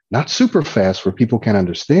 not super fast where people can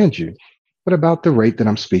understand you, but about the rate that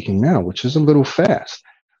I'm speaking now, which is a little fast.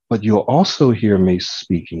 But you'll also hear me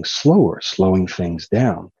speaking slower, slowing things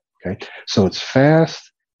down. Okay. So it's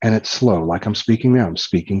fast and it's slow. Like I'm speaking now, I'm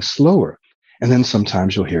speaking slower. And then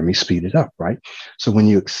sometimes you'll hear me speed it up, right? So when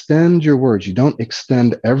you extend your words, you don't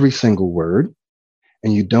extend every single word.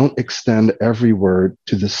 And you don't extend every word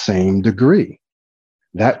to the same degree.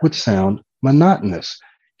 That would sound monotonous.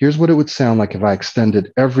 Here's what it would sound like if I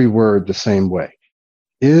extended every word the same way.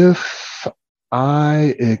 If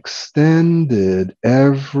I extended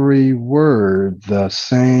every word the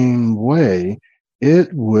same way,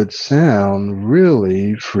 it would sound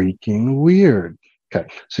really freaking weird. Okay,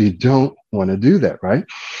 so you don't want to do that, right?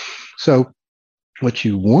 So what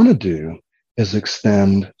you want to do is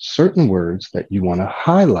extend certain words that you want to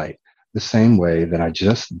highlight the same way that I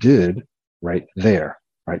just did right there,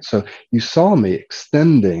 right? So you saw me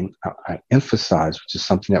extending, I emphasize, which is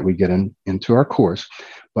something that we get into our course,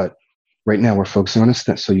 but right now we're focusing on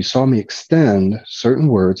extend. So you saw me extend certain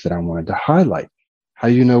words that I wanted to highlight. How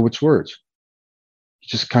do you know which words? You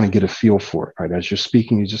just kind of get a feel for it, right? As you're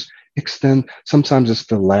speaking, you just extend. Sometimes it's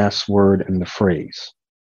the last word in the phrase.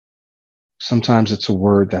 Sometimes it's a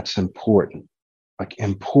word that's important, like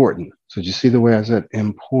important. So did you see the way I said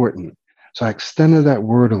important? So I extended that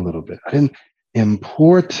word a little bit. I didn't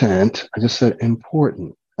important. I just said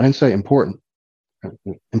important. I didn't say important.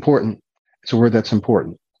 Important. It's a word that's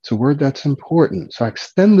important. It's a word that's important. So I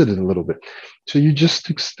extended it a little bit. So you just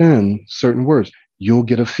extend certain words. You'll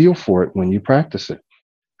get a feel for it when you practice it.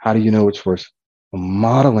 How do you know it's worse? Well,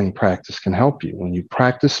 modeling practice can help you. When you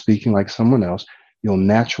practice speaking like someone else, you'll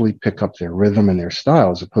naturally pick up their rhythm and their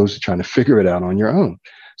style as opposed to trying to figure it out on your own.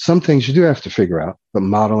 Some things you do have to figure out, but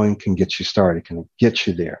modeling can get you started, can get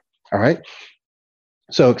you there. All right.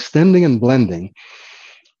 So extending and blending,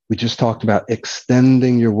 we just talked about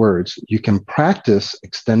extending your words. You can practice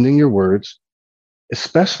extending your words,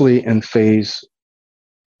 especially in phases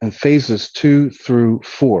 2 through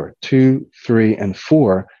 4, 2, 3, and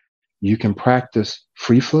 4. You can practice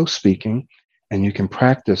free flow speaking, and you can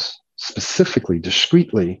practice specifically,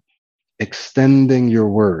 discreetly, extending your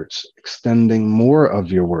words, extending more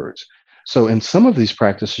of your words. So in some of these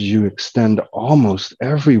practices, you extend almost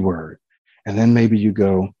every word, and then maybe you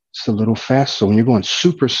go just a little fast. So when you're going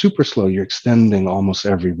super, super slow, you're extending almost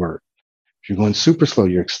every word. If you're going super slow,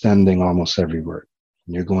 you're extending almost every word.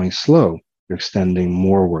 When you're going slow, you're extending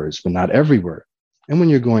more words, but not every word. And when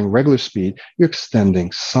you're going regular speed, you're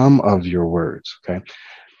extending some of your words. Okay.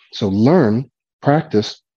 So learn,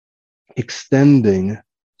 practice extending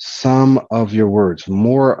some of your words,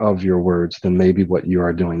 more of your words than maybe what you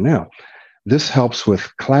are doing now. This helps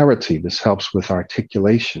with clarity. This helps with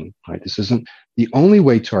articulation, right? This isn't the only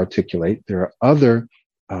way to articulate. There are other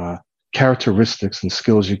characteristics and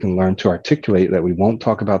skills you can learn to articulate that we won't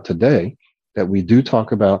talk about today, that we do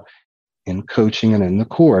talk about in coaching and in the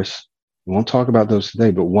course. We won't talk about those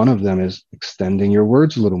today, but one of them is extending your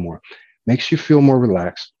words a little more. Makes you feel more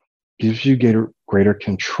relaxed, gives you greater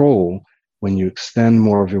control when you extend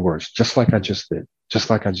more of your words, just like I just did.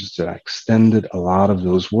 I extended a lot of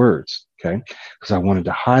those words, okay? Because I wanted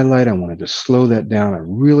to highlight, I wanted to slow that down. I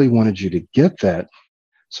really wanted you to get that.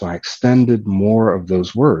 So I extended more of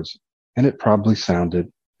those words, and it probably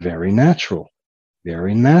sounded very natural,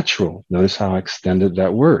 very natural. Notice how I extended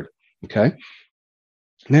that word, okay?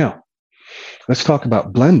 Now, let's talk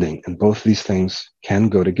about blending, and both these things can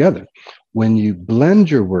go together. When you blend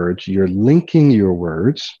your words, you're linking your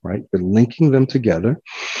words, right? You're linking them together,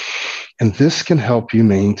 and this can help you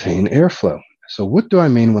maintain airflow. So what do I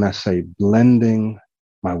mean when I say blending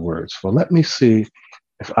my words? Well, let me see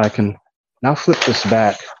if I can now flip this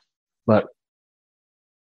back. But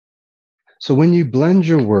so when you blend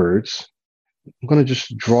your words, I'm going to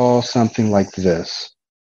just draw something like this.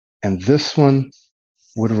 And this one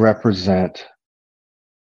would represent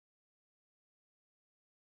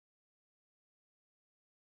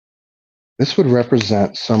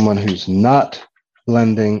someone who's not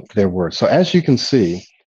blending their words. So as you can see,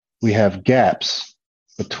 we have gaps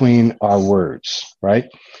between our words, right?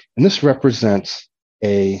 And this represents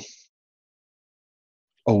a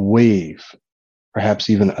wave, perhaps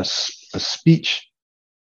even a speech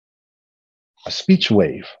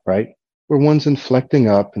wave, right? Where one's inflecting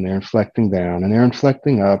up and they're inflecting down, and they're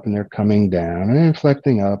inflecting up and they're coming down, and they're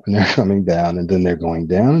inflecting up and they're coming down, and then they're going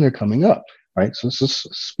down and they're coming up, right? So it's a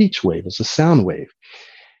speech wave, it's a sound wave.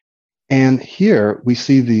 And here we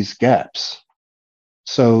see these gaps.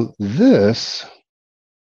 So this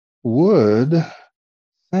would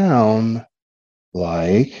sound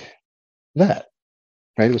like that,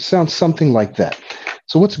 right? It would sound something like that.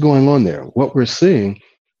 So what's going on there? What we're seeing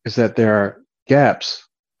is that there are gaps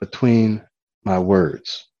between my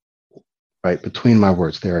words, right? Between my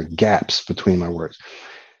words. There are gaps between my words.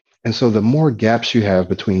 And so the more gaps you have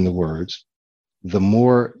between the words, the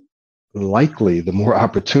more likely, the more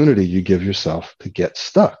opportunity you give yourself to get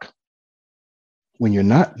stuck. When you're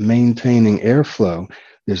not maintaining airflow,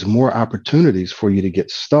 there's more opportunities for you to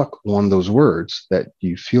get stuck on those words that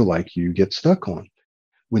you feel like you get stuck on.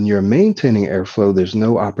 When you're maintaining airflow, there's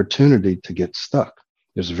no opportunity to get stuck.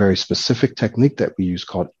 There's a very specific technique that we use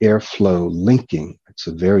called AirFlow linking. It's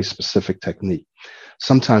a very specific technique.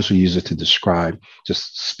 Sometimes we use it to describe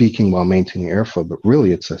just speaking while maintaining airflow, but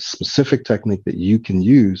really it's a specific technique that you can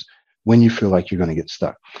use when you feel like you're going to get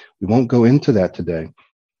stuck. We won't go into that today,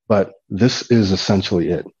 but this is essentially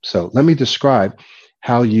it. So let me describe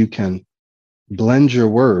how you can blend your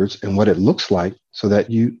words and what it looks like so that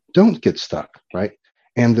you don't get stuck, right?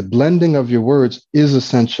 And the blending of your words is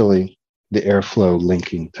essentially the airflow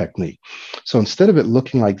linking technique. So instead of it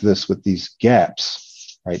looking like this with these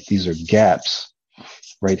gaps, right? These are gaps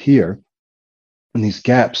right here. And these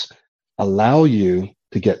gaps allow you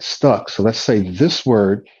to get stuck. So let's say this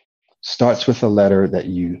word starts with a letter that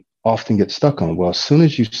you often get stuck on. Well, as soon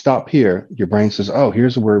as you stop here, your brain says, oh,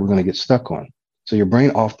 here's a word we're going to get stuck on. So your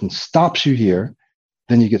brain often stops you here,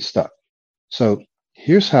 then you get stuck. So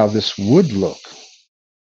here's how this would look,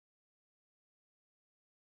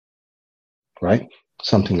 right?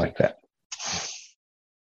 Something like that.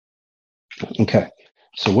 Okay,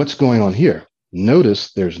 so what's going on here?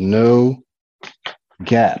 Notice there's no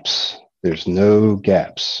gaps. There's no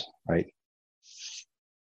gaps, right?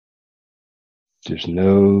 There's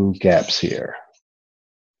no gaps here.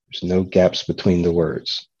 There's no gaps between the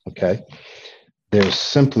words, okay? There's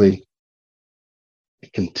simply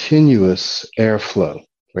continuous airflow,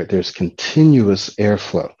 right? There's continuous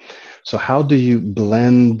airflow. So how do you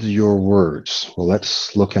blend your words? Well,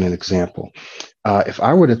 let's look at an example. If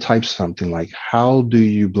I were to type something like, how do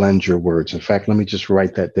you blend your words? In fact, let me just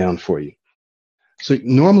write that down for you. So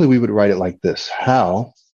normally we would write it like this.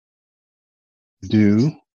 How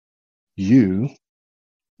do you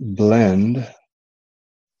blend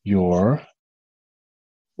your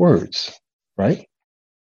words, right?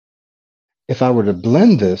 If I were to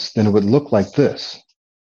blend this, then it would look like this.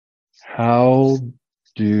 How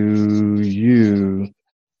do you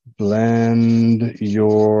blend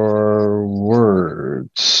your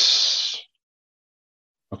words?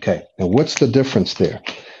 Okay, now what's the difference there?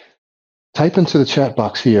 Type into the chat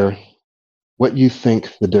box here what you think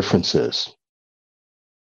the difference is.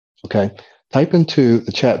 Okay, type into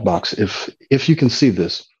the chat box if you can see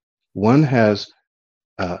this. One has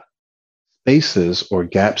spaces or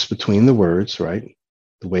gaps between the words, right?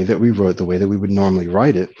 The way that we wrote, the way that we would normally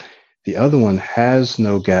write it. The other one has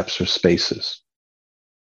no gaps or spaces.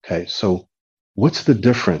 Okay, so what's the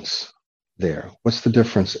difference there? What's the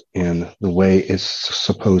difference in the way it's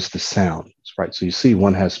supposed to sound, right? So you see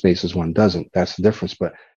one has spaces, one doesn't. That's the difference.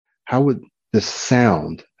 But how would this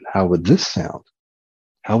sound? How would this sound?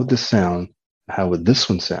 How would this sound? How would this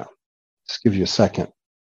one sound? Let's give you a second.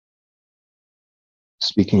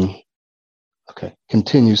 Speaking. Okay,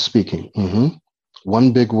 continue speaking.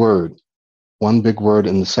 One big word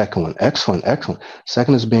in the second one. Excellent, excellent.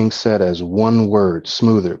 Second is being said as one word,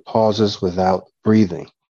 smoother, pauses without breathing.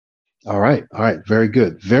 All right, very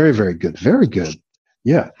good. Very, very good, very good.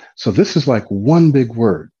 Yeah, so this is like one big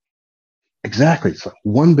word. Exactly, it's like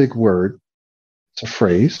one big word. It's a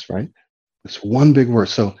phrase, right? It's one big word.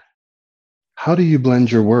 So how do you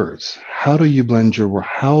blend your words? How do you blend your words?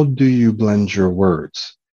 How do you blend your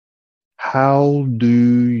words? How do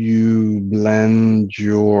you blend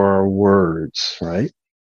your words, right?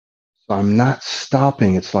 So I'm not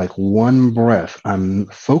stopping. It's like one breath. I'm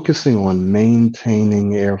focusing on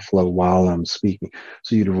maintaining airflow while I'm speaking.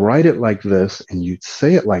 So you'd write it like this and you'd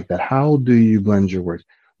say it like that. How do you blend your words?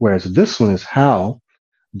 Whereas this one is how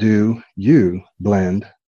do you blend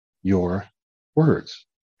your words?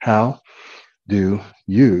 How do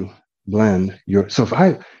you blend your, so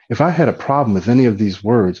if I had a problem with any of these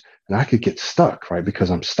words, and I could get stuck, right? Because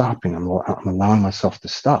I'm stopping, I'm allowing myself to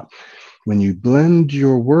stop. When you blend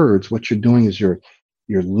your words, what you're doing is you're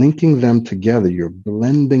linking them together, you're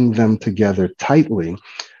blending them together tightly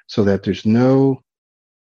so that there's no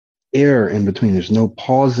air in between, there's no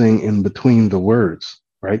pausing in between the words,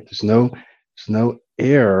 right? There's no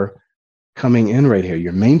air coming in right here.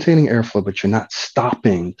 You're maintaining airflow, but you're not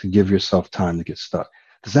stopping to give yourself time to get stuck.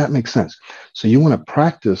 Does that make sense? So you want to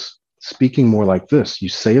practice speaking more like this. You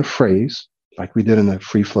say a phrase, like we did in the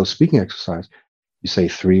free flow speaking exercise. You say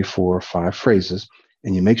 3, 4, 5 phrases,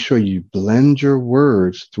 and you make sure you blend your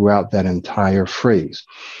words throughout that entire phrase.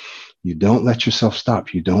 You don't let yourself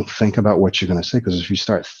stop. You don't think about what you're going to say, because if you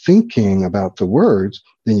start thinking about the words,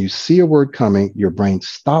 then you see a word coming, your brain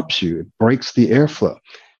stops you. It breaks the airflow.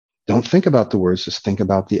 Don't think about the words, just think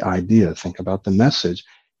about the idea, think about the message,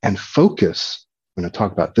 and focus. I'm going to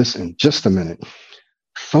talk about this in just a minute.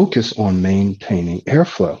 Focus on maintaining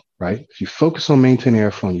airflow, right? If you focus on maintaining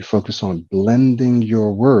airflow and you focus on blending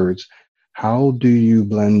your words, how do you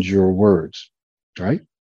blend your words, right?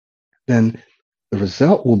 Then the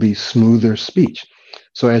result will be smoother speech.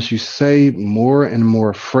 So as you say more and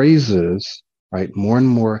more phrases, right, more and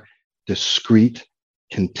more discrete,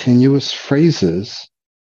 continuous phrases,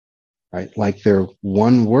 right, like they're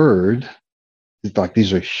one word, like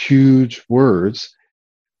these are huge words,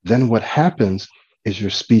 then what happens is your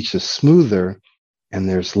speech is smoother and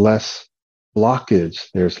there's less blockage,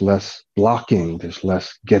 there's less blocking, there's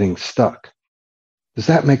less getting stuck. Does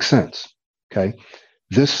that make sense? Okay.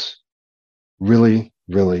 This really,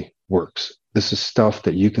 really works. This is stuff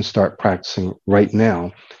that you can start practicing right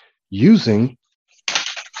now using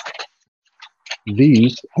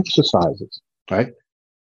these exercises, right?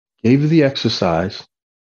 Gave you the exercise,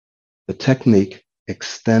 the technique,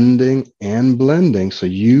 extending and blending. So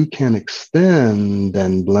you can extend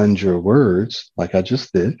and blend your words like I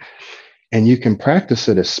just did. And you can practice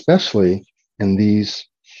it, especially in these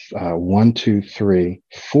 1, 2, 3,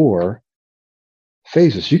 4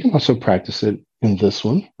 phases. You can also practice it in this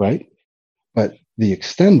one, right? But the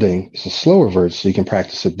extending is a slower version, so you can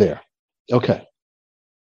practice it there. Okay.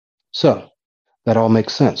 So that all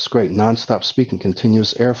makes sense. Great. Nonstop speaking,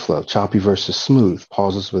 continuous airflow, choppy versus smooth,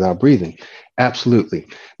 pauses without breathing. Absolutely.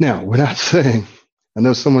 Now, we're not saying, I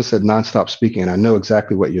know someone said nonstop speaking, and I know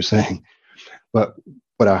exactly what you're saying, but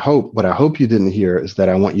what I hope you didn't hear is that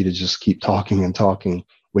I want you to just keep talking and talking.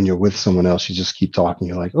 When you're with someone else, you just keep talking.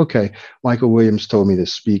 You're like, okay, Michael Williams told me to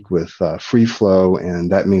speak with free flow,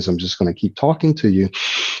 and that means I'm just going to keep talking to you,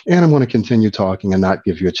 and I'm going to continue talking and not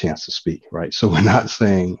give you a chance to speak, right? So we're not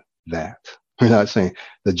saying that. We're not saying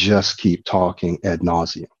to just keep talking ad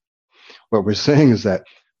nauseum. What we're saying is that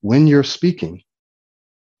when you're speaking,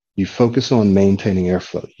 you focus on maintaining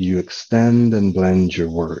airflow. You extend and blend your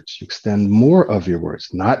words. You extend more of your words,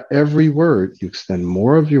 not every word. You extend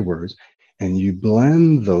more of your words and you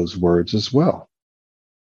blend those words as well.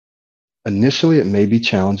 Initially, it may be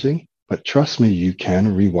challenging, but trust me, you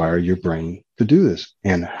can rewire your brain to do this.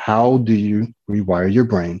 And how do you rewire your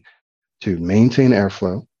brain to maintain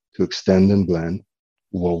airflow, to extend and blend?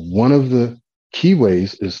 Well, one of the key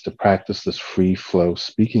ways is to practice this free flow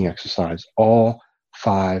speaking exercise, all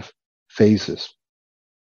 5 phases.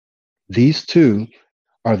 These 2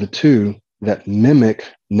 are the 2 that mimic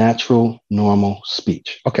natural, normal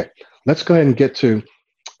speech. Okay, let's go ahead and get to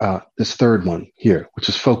this third one here, which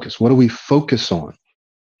is focus. What do we focus on?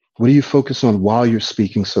 What do you focus on while you're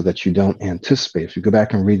speaking so that you don't anticipate? If you go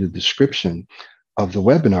back and read the description of the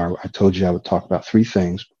webinar, I told you I would talk about 3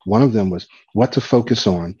 things. One of them was what to focus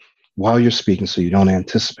on while you're speaking so you don't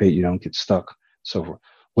anticipate, you don't get stuck, so forth.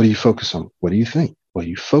 What do you focus on? What do you think? Well,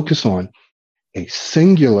 you focus on a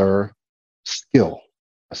singular skill,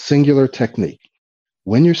 a singular technique.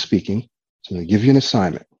 When you're speaking, so I'm going to give you an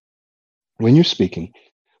assignment. When you're speaking,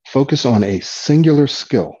 focus on a singular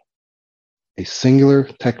skill, a singular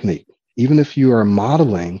technique. Even if you are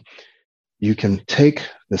modeling, you can take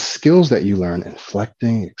the skills that you learn,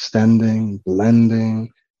 inflecting, extending, blending,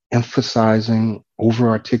 emphasizing,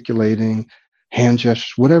 over-articulating, hand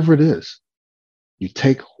gestures, whatever it is. You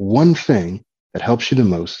take one thing that helps you the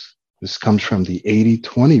most. This comes from the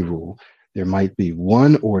 80-20 rule. There might be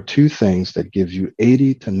 1 or 2 things that give you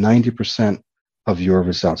 80 to 90% of your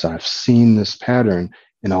results. I've seen this pattern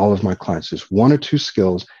in all of my clients. There's 1 or 2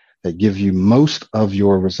 skills that give you most of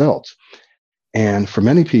your results. And for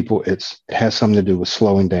many people, it has something to do with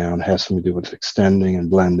slowing down, it has something to do with extending and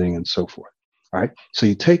blending and so forth. All right. So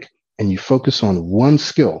you take and you focus on one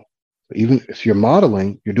skill. Even if you're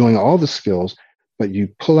modeling, you're doing all the skills, but you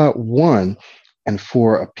pull out one, and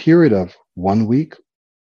for a period of 1 week,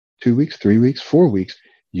 2 weeks, 3 weeks, 4 weeks,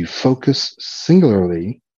 you focus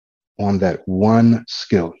singularly on that one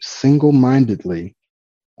skill, single-mindedly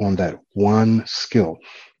on that one skill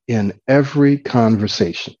in every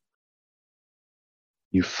conversation.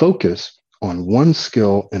 You focus on one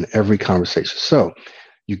skill in every conversation. So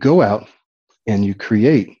you go out and you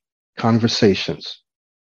create conversations.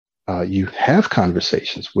 You have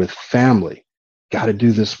conversations with family. Got to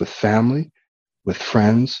do this with family, with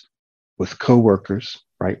friends, with coworkers,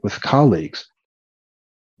 right? With colleagues.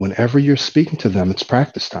 Whenever you're speaking to them, it's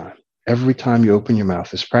practice time. Every time you open your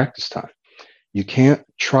mouth, it's practice time. You can't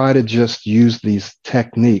try to just use these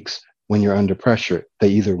techniques when you're under pressure. They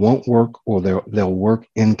either won't work or they'll work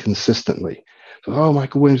inconsistently. So, oh,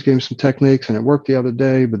 Michael Williams gave me some techniques and it worked the other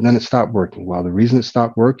day, but then it stopped working. Well, the reason it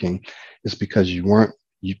stopped working is because you weren't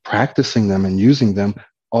practicing them and using them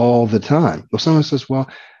all the time. Well, someone says, well,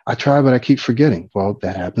 I try, but I keep forgetting. Well,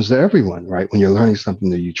 that happens to everyone, right? When you're learning something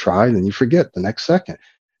that you tried and you forget the next second.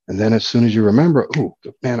 And then as soon as you remember, oh,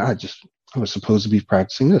 man, I was supposed to be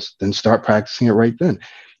practicing this. Then start practicing it right then.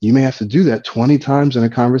 You may have to do that 20 times in a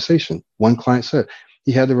conversation. One client said,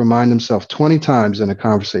 He had to remind himself 20 times in a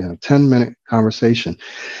conversation, a 10-minute conversation,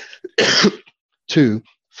 to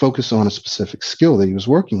focus on a specific skill that he was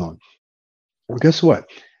working on. Well, guess what?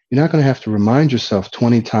 You're not going to have to remind yourself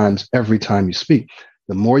 20 times every time you speak.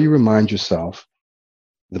 The more you remind yourself,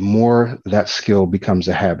 the more that skill becomes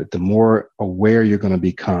a habit, the more aware you're going to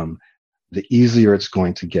become, the easier it's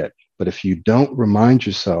going to get. But if you don't remind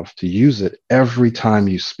yourself to use it every time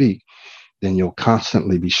you speak, then you'll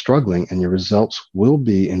constantly be struggling and your results will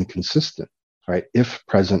be inconsistent, right? If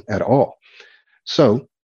present at all. So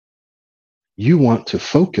you want to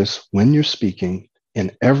focus when you're speaking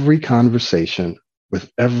in every conversation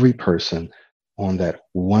with every person on that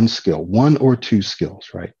one skill, one or two skills,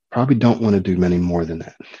 right? Probably don't want to do many more than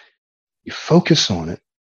that. You focus on it.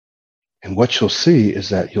 And what you'll see is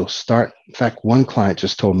that you'll start. In fact, one client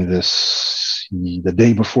just told me this the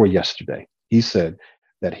day before yesterday. He said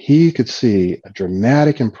that he could see a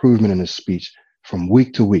dramatic improvement in his speech from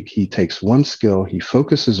week to week. He takes one skill, he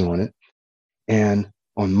focuses on it. And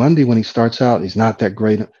on Monday, when he starts out, he's not that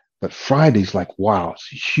great. But Friday's like, wow, it's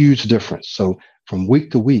a huge difference. So from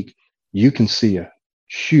week to week, you can see a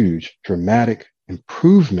huge, dramatic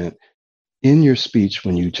improvement in your speech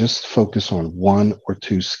when you just focus on one or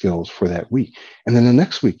two skills for that week. And then the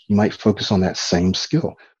next week, you might focus on that same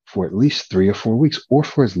skill for at least 3 or 4 weeks or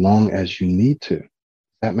for as long as you need to.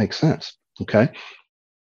 That makes sense. Okay.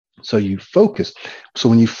 So you focus. So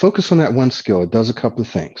when you focus on that one skill, it does a couple of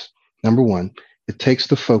things. Number one, it takes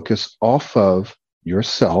the focus off of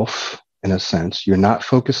yourself in a sense. You're not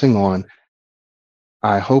focusing on,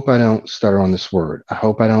 I hope I don't stutter on this word. I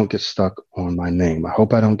hope I don't get stuck on my name. I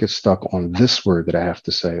hope I don't get stuck on this word that I have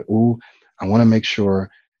to say. Ooh, I want to make sure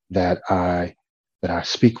that I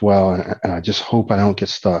speak well, and I just hope I don't get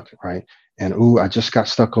stuck, right? And ooh, I just got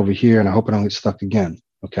stuck over here, and I hope I don't get stuck again.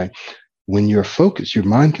 Okay. When you're focused, your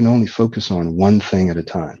mind can only focus on one thing at a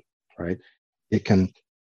time, right? It can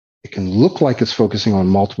look like it's focusing on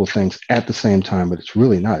multiple things at the same time, but it's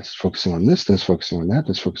really not. It's focusing on this, then it's focusing on that,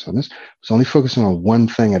 then it's focusing on this. It's only focusing on one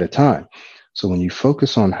thing at a time. So when you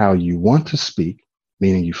focus on how you want to speak,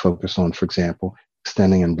 meaning you focus on, for example,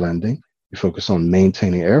 extending and blending, you focus on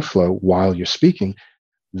maintaining airflow while you're speaking,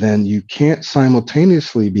 then you can't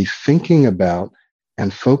simultaneously be thinking about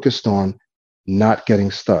and focused on not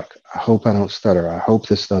getting stuck. I hope I don't stutter. I hope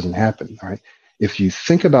this doesn't happen, right? If you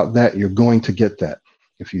think about that, you're going to get that.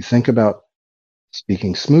 If you think about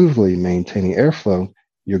speaking smoothly, maintaining airflow,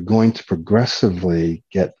 you're going to progressively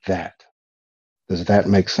get that. Does that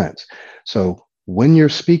make sense? So when you're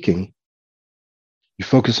speaking, you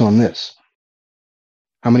focus on this.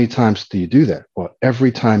 How many times do you do that? Well,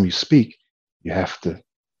 every time you speak, you have to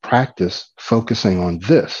practice focusing on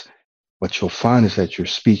this. What you'll find is that your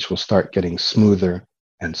speech will start getting smoother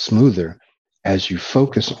and smoother as you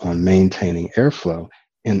focus on maintaining airflow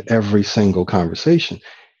in every single conversation.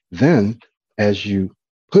 Then, as you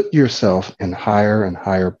put yourself in higher and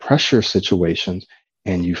higher pressure situations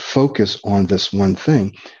and you focus on this one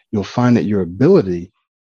thing, you'll find that your ability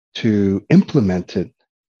to implement it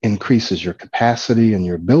increases. Your capacity and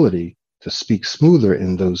your ability to speak smoother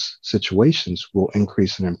in those situations will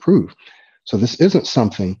increase and improve. So this isn't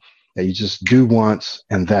something that you just do once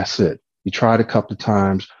and that's it. You try it a couple of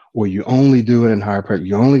times, or you only do it in higher pressure.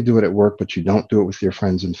 You only do it at work, but you don't do it with your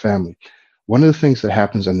friends and family. One of the things that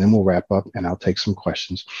happens, and then we'll wrap up and I'll take some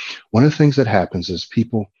questions. One of the things that happens is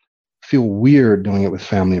people feel weird doing it with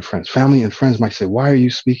family and friends. Family and friends might say, why are you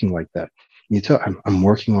speaking like that? And you tell, I'm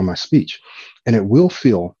working on my speech. And it will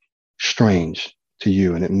feel strange to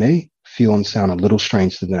you, and it may feel and sound a little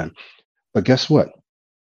strange to them. But guess what?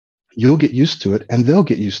 You'll get used to it and they'll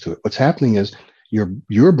get used to it. What's happening is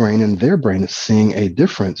your brain and their brain is seeing a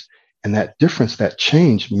difference. And that difference, that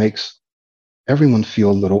change makes everyone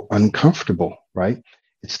feel a little uncomfortable, right?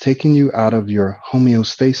 It's taking you out of your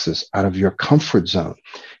homeostasis, out of your comfort zone.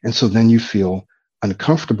 And so then you feel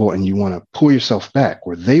uncomfortable and you want to pull yourself back,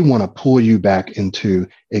 or they want to pull you back into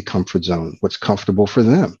a comfort zone, what's comfortable for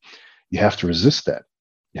them. You have to resist that.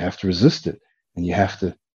 You have to resist it. And you have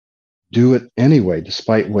to do it anyway,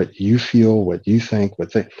 despite what you feel, what you think,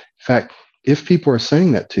 in fact, if people are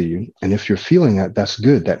saying that to you, and if you're feeling that, that's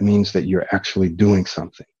good. That means that you're actually doing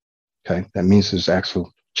something. Okay. That means there's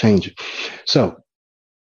actual change. So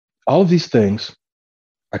all of these things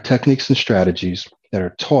are techniques and strategies that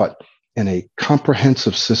are taught in a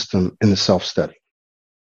comprehensive system in the self-study.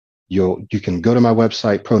 You can go to my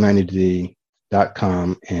website,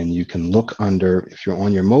 pro90d.com, and you can look under, if you're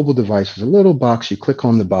on your mobile device, there's a little box, you click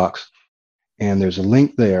on the box, and there's a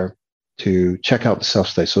link there to check out the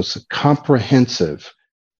self-study. So it's comprehensive.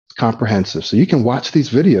 So you can watch these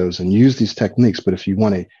videos and use these techniques, but if you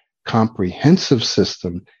want a comprehensive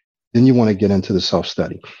system, then you want to get into the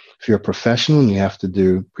self-study. If you're a professional and you have to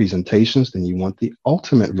do presentations, then you want the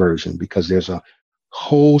ultimate version because there's a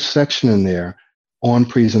whole section in there on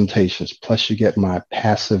presentations. Plus, you get my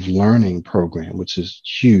passive learning program, which is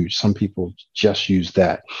huge. Some people just use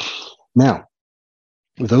that. Now,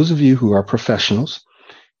 for those of you who are professionals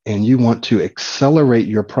and you want to accelerate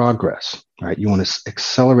your progress, right? You want to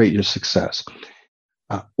accelerate your success,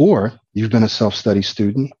 or you've been a self-study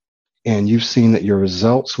student and you've seen that your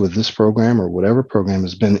results with this program or whatever program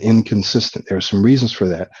has been inconsistent. There are some reasons for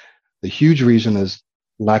that. The huge reason is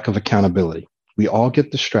lack of accountability. We all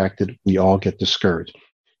get distracted. We all get discouraged.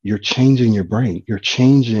 You're changing your brain. You're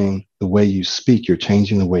changing the way you speak. You're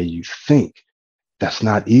changing the way you think. That's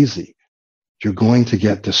not easy. You're going to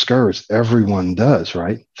get discouraged. Everyone does,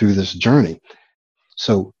 right? Through this journey.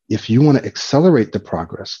 So if you want to accelerate the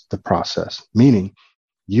process, meaning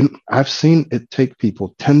I've seen it take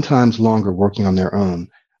people 10 times longer working on their own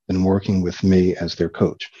than working with me as their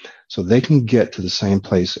coach. So they can get to the same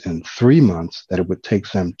place in 3 months that it would take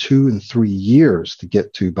them 2 and 3 years to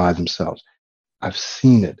get to by themselves. I've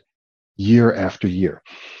seen it year after year.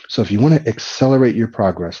 So if you want to accelerate your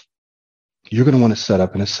progress, you're going to want to set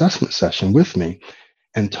up an assessment session with me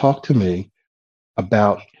and talk to me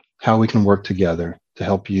about how we can work together to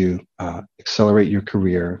help you accelerate your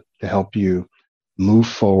career, to help you move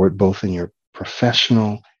forward both in your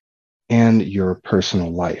professional and your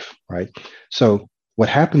personal life, right? So what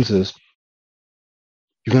happens is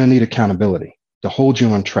you're going to need accountability to hold you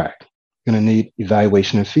on track. You're going to need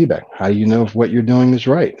evaluation and feedback. How do you know if what you're doing is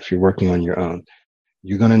right if you're working on your own?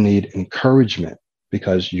 You're going to need encouragement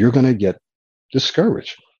because you're going to get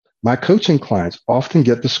discouraged. My coaching clients often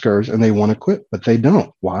get discouraged and they want to quit, but they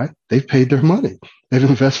don't. Why? They've paid their money. They've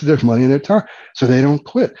invested their money and their time, so they don't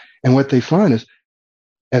quit. And what they find is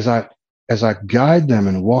as I guide them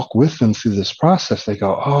and walk with them through this process, they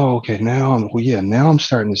go, oh, okay, now I'm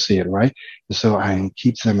starting to see it, right? And so I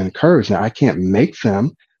keep them encouraged. Now I can't make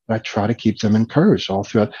them, but I try to keep them encouraged all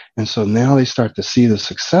throughout. And so now they start to see the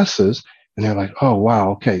successes and they're like, oh,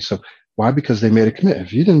 wow, okay. So why? Because they made a commitment.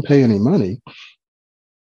 If you didn't pay any money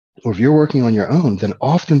or if you're working on your own, then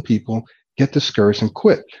often people get discouraged and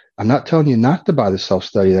quit. I'm not telling you not to buy the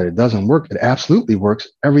self-study, that it doesn't work. It absolutely works.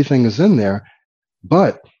 Everything is in there.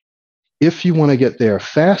 But if you want to get there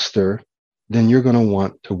faster, then you're going to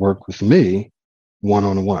want to work with me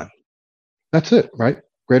one-on-one. That's it, right?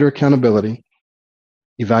 Greater accountability,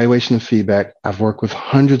 evaluation and feedback. I've worked with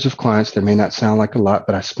hundreds of clients. That may not sound like a lot,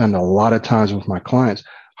 but I spend a lot of times with my clients.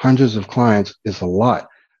 Hundreds of clients is a lot.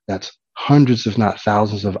 That's hundreds, if not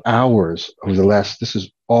thousands of hours over the last, this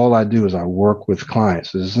is all I do is I work with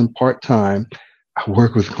clients. This isn't part-time. I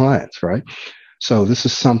work with clients, right? So this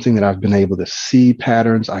is something that I've been able to see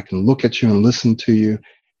patterns. I can look at you and listen to you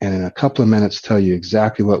and in a couple of minutes tell you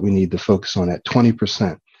exactly what we need to focus on at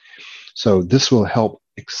 20%. So this will help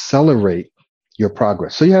accelerate your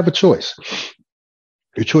progress. So you have a choice.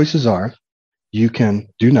 Your choices are you can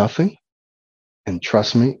do nothing and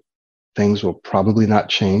trust me, things will probably not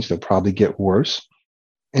change. They'll probably get worse.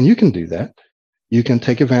 And you can do that. You can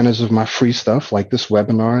take advantage of my free stuff like this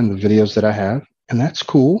webinar and the videos that I have. And that's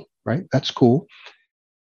cool, right? That's cool.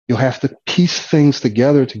 You'll have to piece things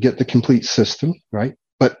together to get the complete system, right?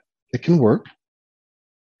 But it can work.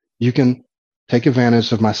 You can take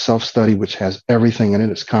advantage of my self-study, which has everything in it.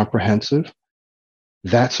 It's comprehensive.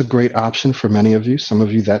 That's a great option for many of you. Some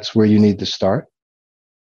of you, that's where you need to start.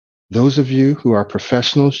 Those of you who are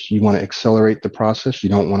professionals, you want to accelerate the process. You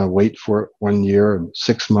don't want to wait for 1 year and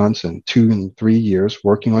 6 months and 2 and 3 years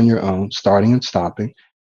working on your own, starting and stopping.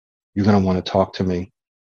 You're going to want to talk to me,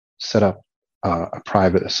 set up a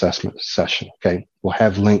private assessment session. Okay. We'll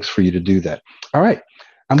have links for you to do that. All right.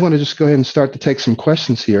 I'm going to just go ahead and start to take some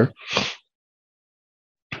questions here.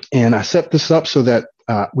 And I set this up so that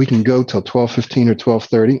we can go till 12:15 or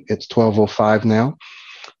 12:30. It's 12:05 now.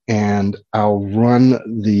 And I'll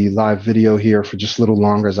run the live video here for just a little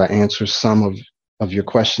longer as I answer some of your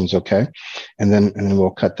questions, okay? And then we'll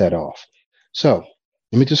cut that off. So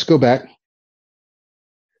let me just go back,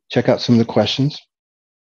 check out some of the questions.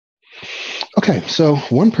 Okay, so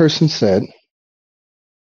one person said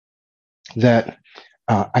that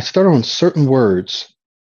I start on certain words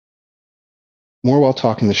more while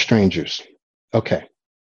talking to strangers. Okay.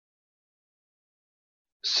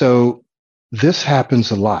 So this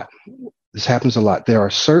happens a lot. There are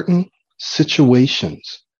certain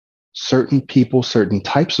situations, certain people, certain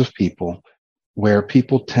types of people where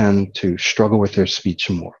people tend to struggle with their speech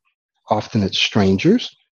more. Often it's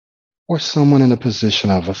strangers or someone in a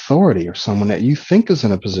position of authority or someone that you think is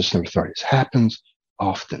in a position of authority. It happens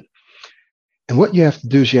often. And what you have to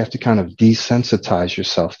do is you have to kind of desensitize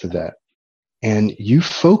yourself to that. And you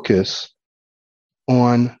focus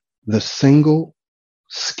on the single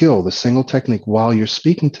skill, the single technique while you're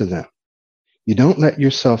speaking to them. You don't let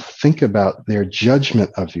yourself think about their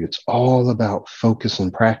judgment of you. It's all about focus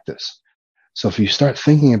and practice. So if you start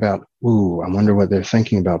thinking about, ooh, I wonder what they're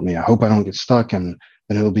thinking about me. I hope I don't get stuck and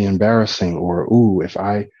then it'll be embarrassing. Or, ooh, if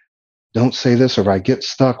I don't say this, or if I get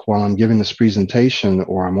stuck while I'm giving this presentation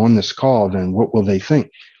or I'm on this call, then what will they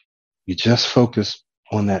think? You just focus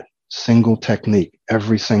on that single technique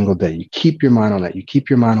every single day. You keep your mind on that. You keep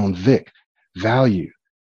your mind on Vic, value.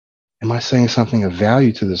 Am I saying something of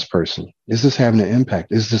value to this person? Is this having an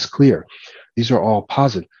impact? Is this clear? These are all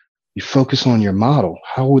positive. You focus on your model.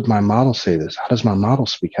 How would my model say this? How does my model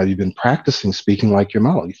speak? Have you been practicing speaking like your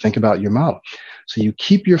model? You think about your model. So you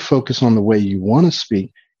keep your focus on the way you want to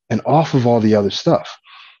speak and off of all the other stuff.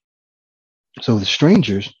 So with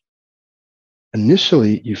strangers,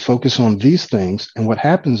 initially you focus on these things. And what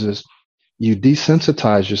happens is you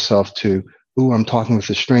desensitize yourself to, ooh, I'm talking with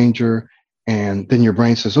a stranger. And then your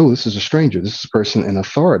brain says, oh, this is a stranger. This is a person in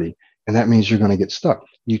authority. And that means you're going to get stuck.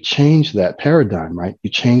 You change that paradigm, right? You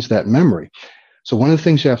change that memory. So one of the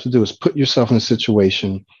things you have to do is put yourself in a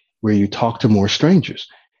situation where you talk to more strangers.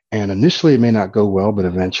 And initially it may not go well, but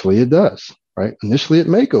eventually it does, right? Initially it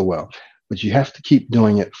may go well, but you have to keep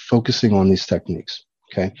doing it, focusing on these techniques.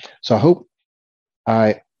 Okay. So I hope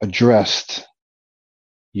I addressed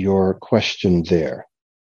your question there.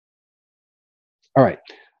 All right.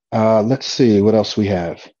 Let's see what else we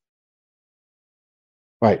have.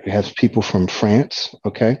 All right. We have people from France.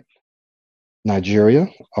 Okay. Nigeria.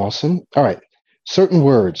 Awesome. All right. Certain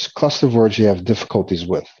words, cluster of words you have difficulties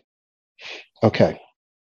with. Okay.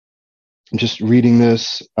 I'm just reading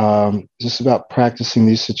this. This is about practicing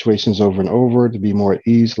these situations over and over to be more at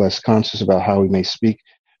ease, less conscious about how we may speak,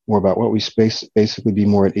 more about what we basically be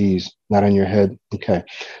more at ease, not in your head. Okay.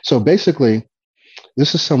 So basically,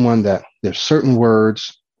 this is someone that there's certain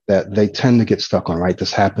words that they tend to get stuck on, right?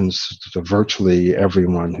 This happens to virtually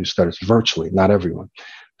everyone who studies, virtually, not everyone.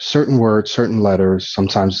 Certain words, certain letters,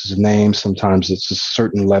 sometimes it's a name, sometimes it's just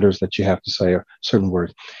certain letters that you have to say, or certain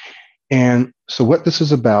words. And so what this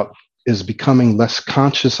is about is becoming less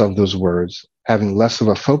conscious of those words, having less of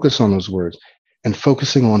a focus on those words, and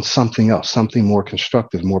focusing on something else, something more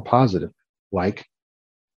constructive, more positive, like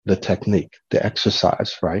the technique, the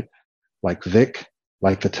exercise, right? Like Vic,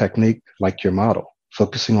 like the technique, like your model,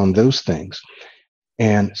 focusing on those things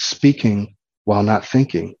and speaking while not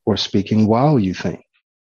thinking, or speaking while you think.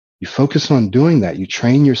 You focus on doing that. You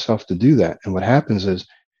train yourself to do that. And what happens is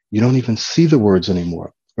you don't even see the words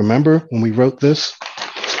anymore. Remember when we wrote this?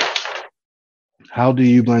 How do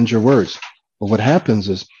you blend your words? Well, what happens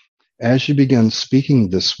is as you begin speaking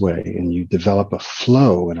this way and you develop a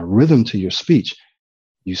flow and a rhythm to your speech,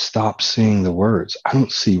 you stop seeing the words. I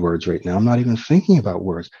don't see words right now. I'm not even thinking about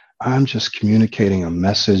words. I'm just communicating a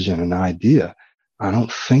message and an idea. I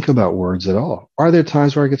don't think about words at all. Are there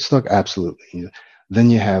times where I get stuck? Absolutely. Then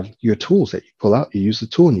you have your tools that you pull out. You use the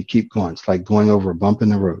tool and you keep going. It's like going over a bump in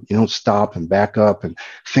the road. You don't stop and back up and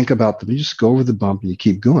think about them. You just go over the bump and you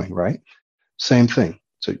keep going, right? Same thing.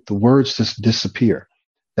 So the words just disappear.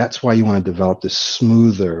 That's why you want to develop this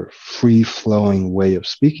smoother, free-flowing way of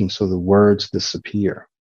speaking so the words disappear.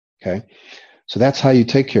 Okay? So that's how you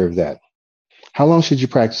take care of that. How long should you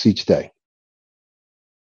practice each day?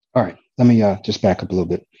 All right, let me just back up a little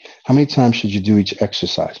bit. How many times should you do each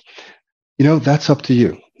exercise? That's up to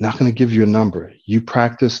you. Not going to give you a number. You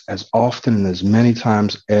practice as often and as many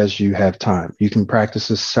times as you have time. You can practice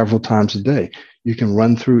this several times a day. You can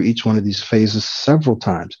run through each one of these phases several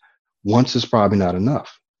times. Once is probably not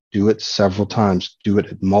enough. Do it several times. Do it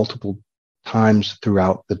at multiple times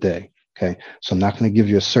throughout the day. Okay. So I'm not going to give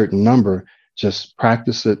you a certain number. Just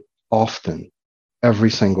practice it often, every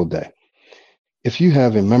single day. If you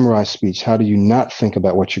have a memorized speech, how do you not think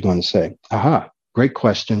about what you're going to say? Aha, great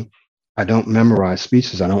question. I don't memorize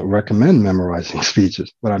speeches. I don't recommend memorizing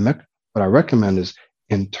speeches. What I recommend is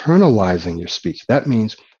internalizing your speech. That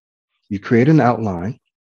means you create an outline,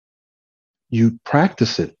 you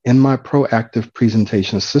practice it. In my proactive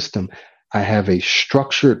presentation system, I have a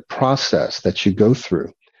structured process that you go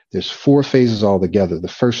through. There's 4 phases altogether. The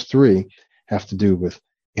first 3 have to do with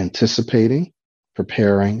anticipating,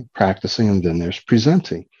 preparing, practicing, and then there's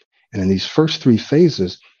presenting. And in these first 3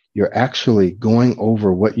 phases, you're actually going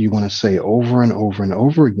over what you want to say over and over and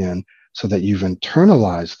over again so that you've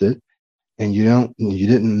internalized it and you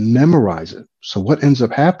didn't memorize it. So what ends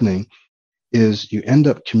up happening is you end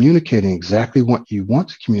up communicating exactly what you want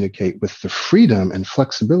to communicate with the freedom and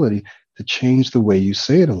flexibility to change the way you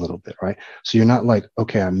say it a little bit, right? So you're not like,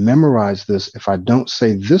 okay, I memorized this. If I don't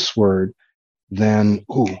say this word, then,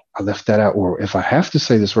 I left that out. Or if I have to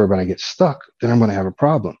say this word, but I get stuck, then I'm going to have a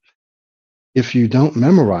problem. If you don't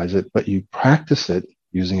memorize it, but you practice it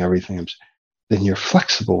using everything, then you're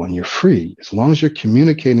flexible and you're free. As long as you're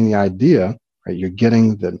communicating the idea, right? You're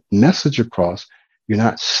getting the message across. You're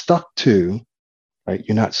not stuck to, right?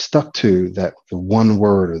 You're not stuck to the one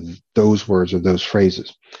word or those words or those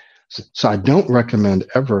phrases. So I don't recommend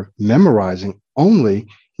ever memorizing, only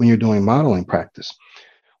when you're doing modeling practice.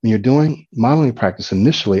 When you're doing modeling practice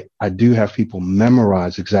initially, I do have people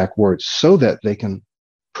memorize exact words so that they can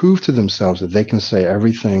prove to themselves that they can say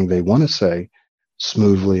everything they want to say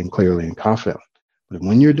smoothly and clearly and confidently. But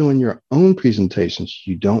when you're doing your own presentations,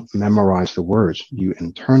 you don't memorize the words, you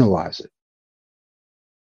internalize it.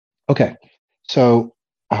 Okay, so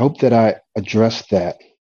I hope that I addressed that.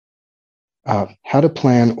 How to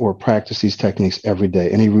plan or practice these techniques every day,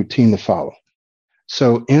 any routine to follow.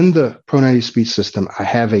 So in the Pro90 speech system, I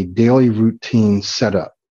have a daily routine set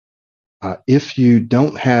up. If you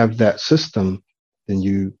don't have that system, then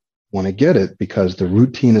you want to get it, because the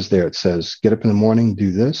routine is there. It says, get up in the morning,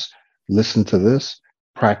 do this, listen to this,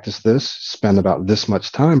 practice this, spend about this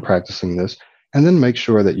much time practicing this, and then make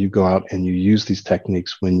sure that you go out and you use these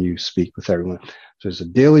techniques when you speak with everyone. So there's a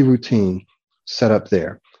daily routine set up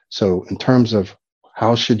there. So in terms of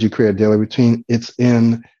how should you create a daily routine, it's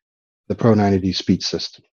in the Pro90 speech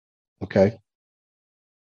system. Okay.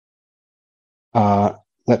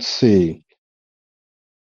 Let's see.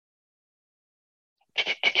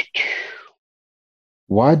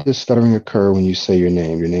 Why does stuttering occur when you say your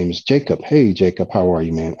name? Your name is Jacob. Hey, Jacob, how are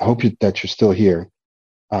you, man? I hope that you're still here.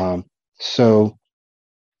 So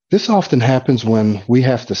this often happens when we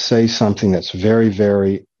have to say something that's very,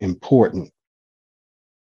 very important,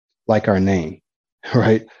 like our name,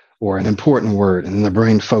 right? Or an important word, and then the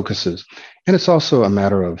brain focuses. And it's also a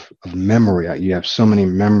matter of memory. You have so many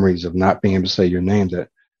memories of not being able to say your name that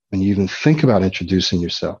when you even think about introducing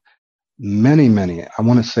yourself, many, I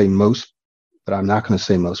want to say most, but I'm not going to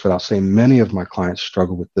say most, but I'll say many of my clients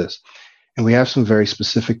struggle with this. And we have some very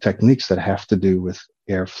specific techniques that have to do with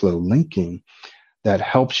AirFlow linking that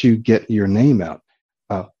helps you get your name out.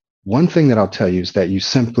 One thing that I'll tell you is that you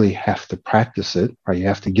simply have to practice it, right? You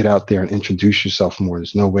have to get out there and introduce yourself more.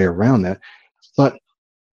 There's no way around that. But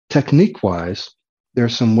technique-wise, there are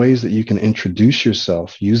some ways that you can introduce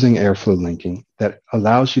yourself using AirFlow linking that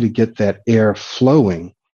allows you to get that air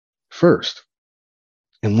flowing first.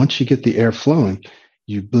 And once you get the air flowing,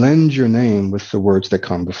 you blend your name with the words that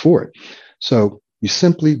come before it. So you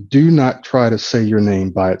simply do not try to say your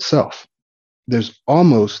name by itself. There's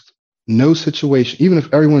almost no situation, even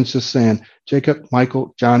if everyone's just saying, Jacob,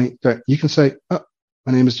 Michael, Johnny, you can say, oh,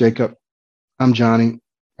 my name is Jacob. I'm Johnny,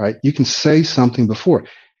 right? You can say something before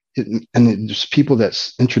it. And there's people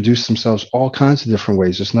that introduce themselves all kinds of different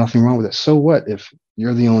ways. There's nothing wrong with it. So what if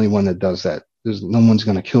you're the only one that does that? There's no one's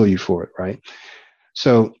going to kill you for it, right?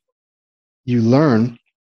 So you learn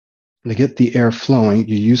to get the air flowing.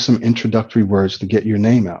 You use some introductory words to get your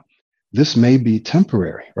name out. This may be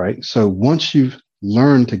temporary, right? So once you've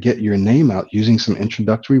learned to get your name out using some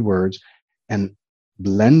introductory words and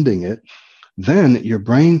blending it, then your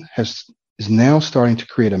brain is now starting to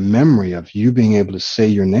create a memory of you being able to say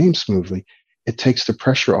your name smoothly. It takes the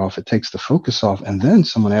pressure off. It takes the focus off. And then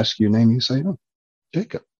someone asks you your name, you say, oh,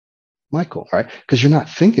 Jacob, Michael, right? Because you're not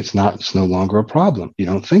thinking it's no longer a problem. You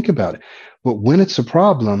don't think about it. But when it's a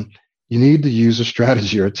problem, you need to use a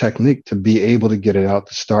strategy or a technique to be able to get it out,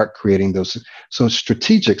 to start creating those. So it's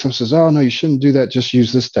strategic. Someone says, oh, no, you shouldn't do that. Just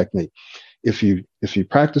use this technique. If you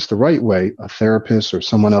practice the right way, a therapist or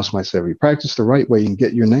someone else might say, if you practice the right way, you can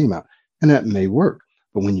get your name out. And that may work.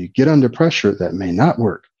 But when you get under pressure, that may not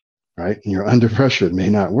work, right? When you're under pressure, it may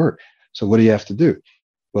not work. So what do you have to do?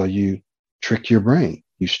 Well, you trick your brain.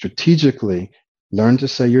 You strategically learn to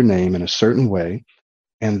say your name in a certain way.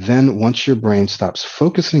 And then once your brain stops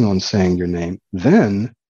focusing on saying your name,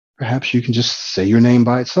 then perhaps you can just say your name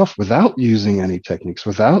by itself without using any techniques,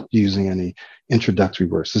 without using any introductory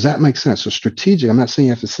words. Does that make sense? So strategic, I'm not saying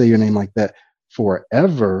you have to say your name like that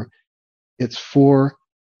forever. It's for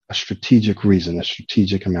a strategic reason, a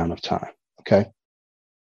strategic amount of time. Okay.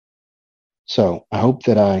 So I hope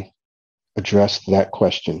that I addressed that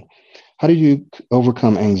question. How do you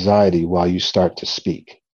overcome anxiety while you start to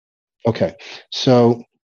speak? Okay. So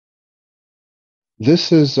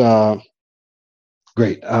this is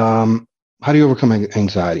great. How do you overcome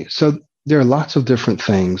anxiety? So there are lots of different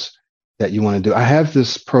things that you want to do. I have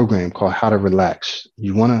this program called How to Relax.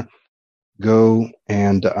 You want to go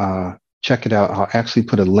and check it out. I'll actually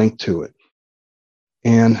put a link to it.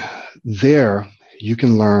 And there you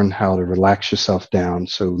can learn how to relax yourself down.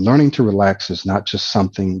 So learning to relax is not just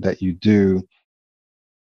something that you do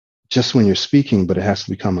just when you're speaking, but it has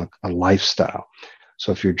to become a lifestyle.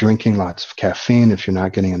 So if you're drinking lots of caffeine, if you're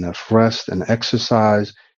not getting enough rest and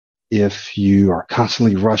exercise, if you are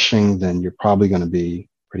constantly rushing, then you're probably going to be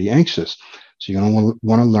pretty anxious. So you're going to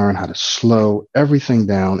want to learn how to slow everything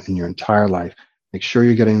down in your entire life. Make sure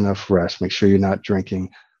you're getting enough rest. Make sure you're not drinking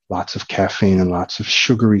lots of caffeine and lots of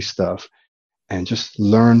sugary stuff. And just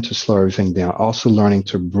learn to slow everything down. Also learning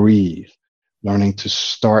to breathe, learning to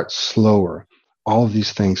start slower. All of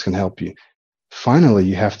these things can help you. Finally,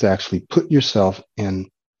 you have to actually put yourself in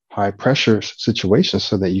high pressure situations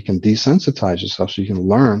so that you can desensitize yourself, so you can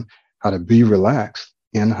learn how to be relaxed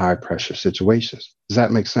in high pressure situations. Does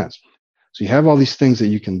that make sense? So you have all these things that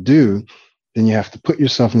you can do, then you have to put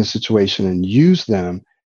yourself in a situation and use them.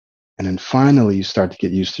 And then finally you start to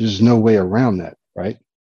get used to, there's no way around that, right?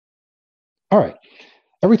 All right.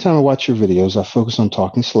 Every time I watch your videos, I focus on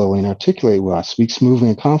talking slowly and articulate well. I speak smoothly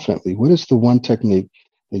and confidently. What is the one technique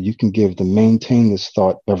that you can give to maintain this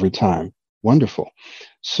thought every time? Wonderful.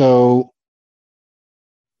 So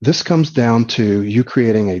this comes down to you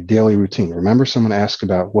creating a daily routine. Remember, someone asked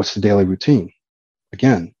about what's the daily routine?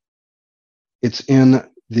 Again, it's in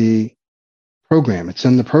the program. It's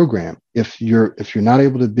in the program. If you're not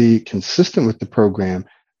able to be consistent with the program,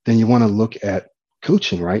 then you want to look at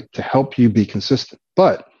coaching, right, to help you be consistent.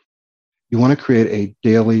 But you want to create a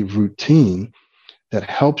daily routine that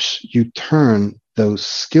helps you turn those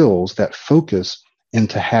skills, that focus,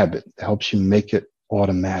 into habit. That helps you make it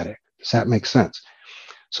automatic. Does that make sense?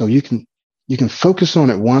 So you can focus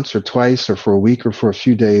on it once or twice or for a week or for a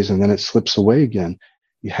few days, and then it slips away again.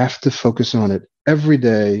 You have to focus on it every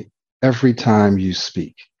day, every time you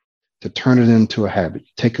speak, to turn it into a habit.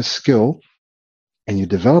 You take a skill and you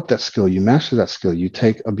develop that skill, you master that skill, you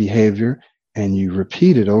take a behavior and you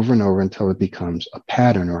repeat it over and over until it becomes a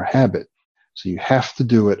pattern or a habit. So you have to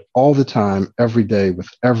do it all the time, every day with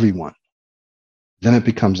everyone. Then it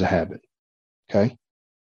becomes a habit. Okay?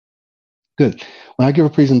 Good. When I give a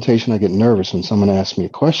presentation, I get nervous. When someone asks me a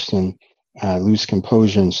question, I lose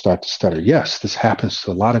composure and start to stutter. Yes, this happens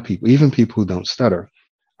to a lot of people, even people who don't stutter.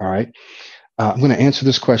 All right. I'm going to answer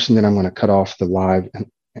this question, then I'm going to cut off the live and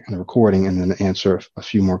the recording and then answer a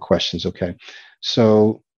few more questions. Okay.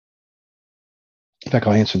 So, in fact,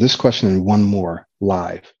 I'll answer this question and one more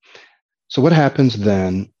live. So what happens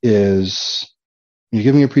then is you're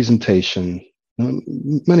giving a presentation.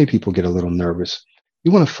 Many people get a little nervous.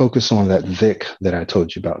 You want to focus on that VIC that I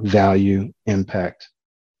told you about: value, impact,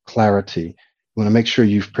 clarity. You want to make sure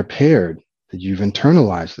you've prepared, that you've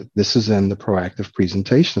internalized it. This is in the proactive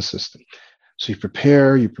presentation system. So you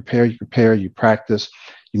prepare, you practice.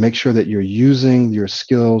 You make sure that you're using your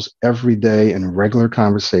skills every day in regular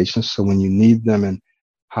conversations. So when you need them in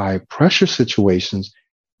high pressure situations,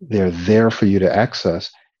 they're there for you to access.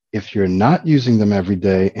 If you're not using them every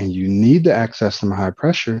day and you need to access them high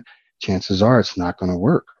pressure, chances are it's not going to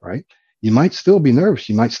work, right? You might still be nervous,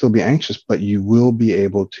 you might still be anxious, but you will be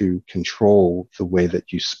able to control the way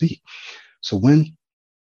that you speak. So when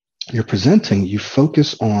you're presenting, you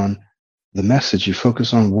focus on the message, you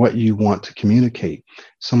focus on what you want to communicate.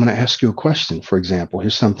 Someone asks you a question, for example,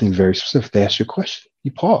 here's something very specific. They ask you a question,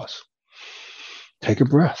 you pause, take a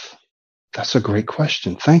breath. That's a great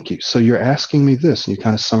question. Thank you. So you're asking me this, and you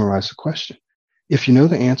kind of summarize the question. If you know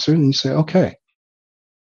the answer, then you say, okay,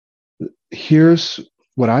 here's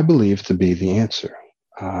what I believe to be the answer.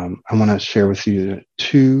 I want to share with you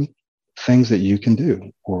 2 things that you can do,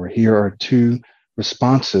 or here are 2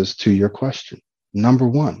 responses to your question. Number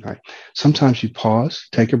 1, right? Sometimes you pause,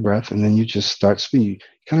 take a breath, and then you just start speaking. You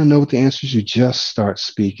kind of know what the answer is. You just start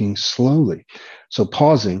speaking slowly. So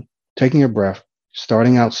pausing, taking a breath,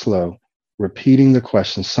 starting out slow, repeating the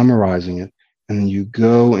question, summarizing it, and then you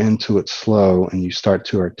go into it slow and you start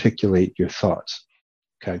to articulate your thoughts.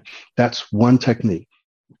 Okay. That's one technique.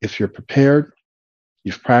 If you're prepared,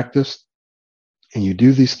 you've practiced, and you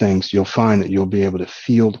do these things, you'll find that you'll be able to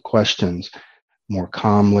field questions more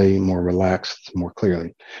calmly, more relaxed, more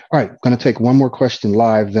clearly. All right. I'm going to take one more question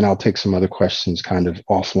live, then I'll take some other questions kind of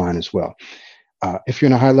offline as well. If you're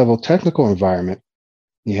in a high level technical environment,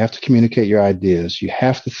 you have to communicate your ideas. You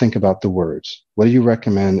have to think about the words. What do you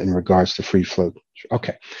recommend in regards to free flow?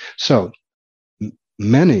 Okay. So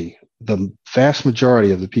the vast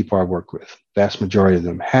majority of the people I work with, vast majority of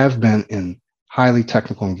them have been in highly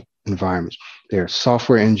technical environments. They are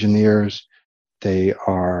software engineers. They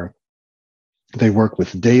work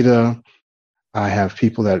with data. I have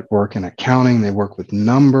people that work in accounting. They work with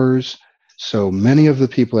numbers. So many of the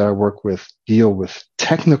people that I work with deal with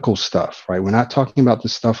technical stuff, right? We're not talking about the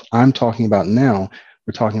stuff I'm talking about now.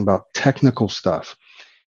 We're talking about technical stuff.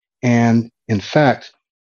 And in fact,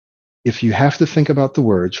 if you have to think about the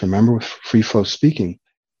words, remember with free flow speaking,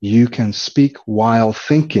 you can speak while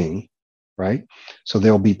thinking, right? So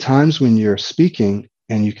there'll be times when you're speaking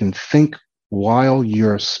and you can think while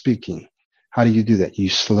you're speaking. How do you do that? You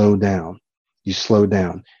slow down. You slow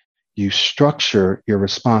down. You structure your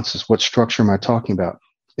responses. What structure am I talking about?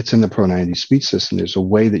 It's in the Pro 90 speech system. There's a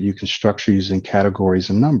way that you can structure using categories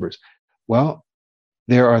and numbers. Well,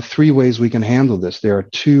 there are three ways we can handle this. There are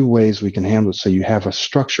two ways we can handle it. So you have a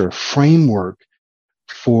structure, a framework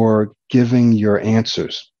for giving your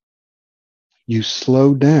answers. You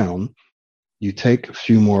slow down, you take a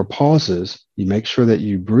few more pauses, you make sure that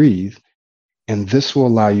you breathe, and this will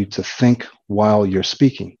allow you to think while you're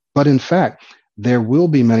speaking. But in fact, there will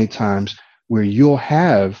be many times where you'll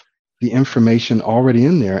have the information already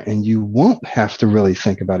in there and you won't have to really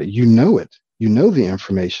think about it. You know it. You know the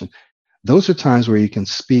information. Those are times where you can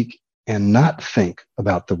speak and not think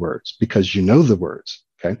about the words because you know the words.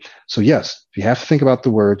 Okay. So yes, if you have to think about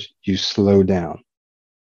the words, you slow down,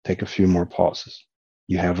 take a few more pauses.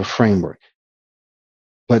 You have a framework,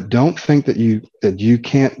 but don't think that you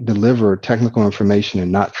can't deliver technical information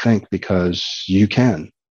and not think, because you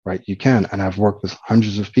can, right? You can. And I've worked with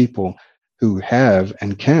hundreds of people who have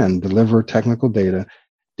and can deliver technical data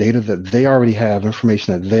that they already have,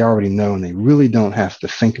 information that they already know, and they really don't have to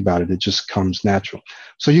think about it. It just comes natural.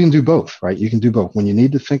 So you can do both, right? You can do both. When you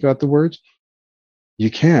need to think about the words, you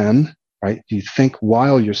can, right? You think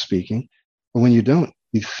while you're speaking, but when you don't,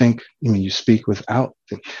 you think, you speak without.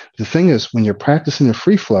 The thing is, when you're practicing the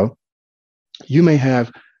free flow, you may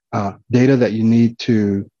have data that you need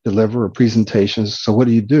to deliver or presentations. So what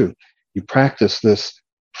do? You practice this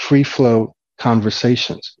free flow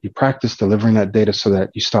conversations. You practice delivering that data so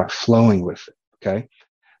that you start flowing with it. Okay.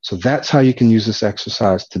 So that's how you can use this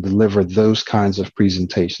exercise to deliver those kinds of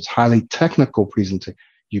presentations, highly technical presentation.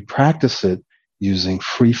 You practice it using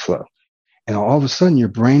free flow. And all of a sudden your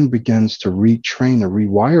brain begins to retrain or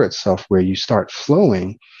rewire itself where you start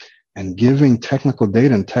flowing and giving technical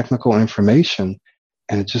data and technical information.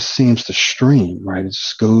 And it just seems to stream, right? It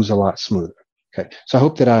just goes a lot smoother. Okay. So I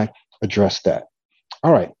hope that I addressed that.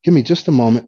 All right. Give me just a moment.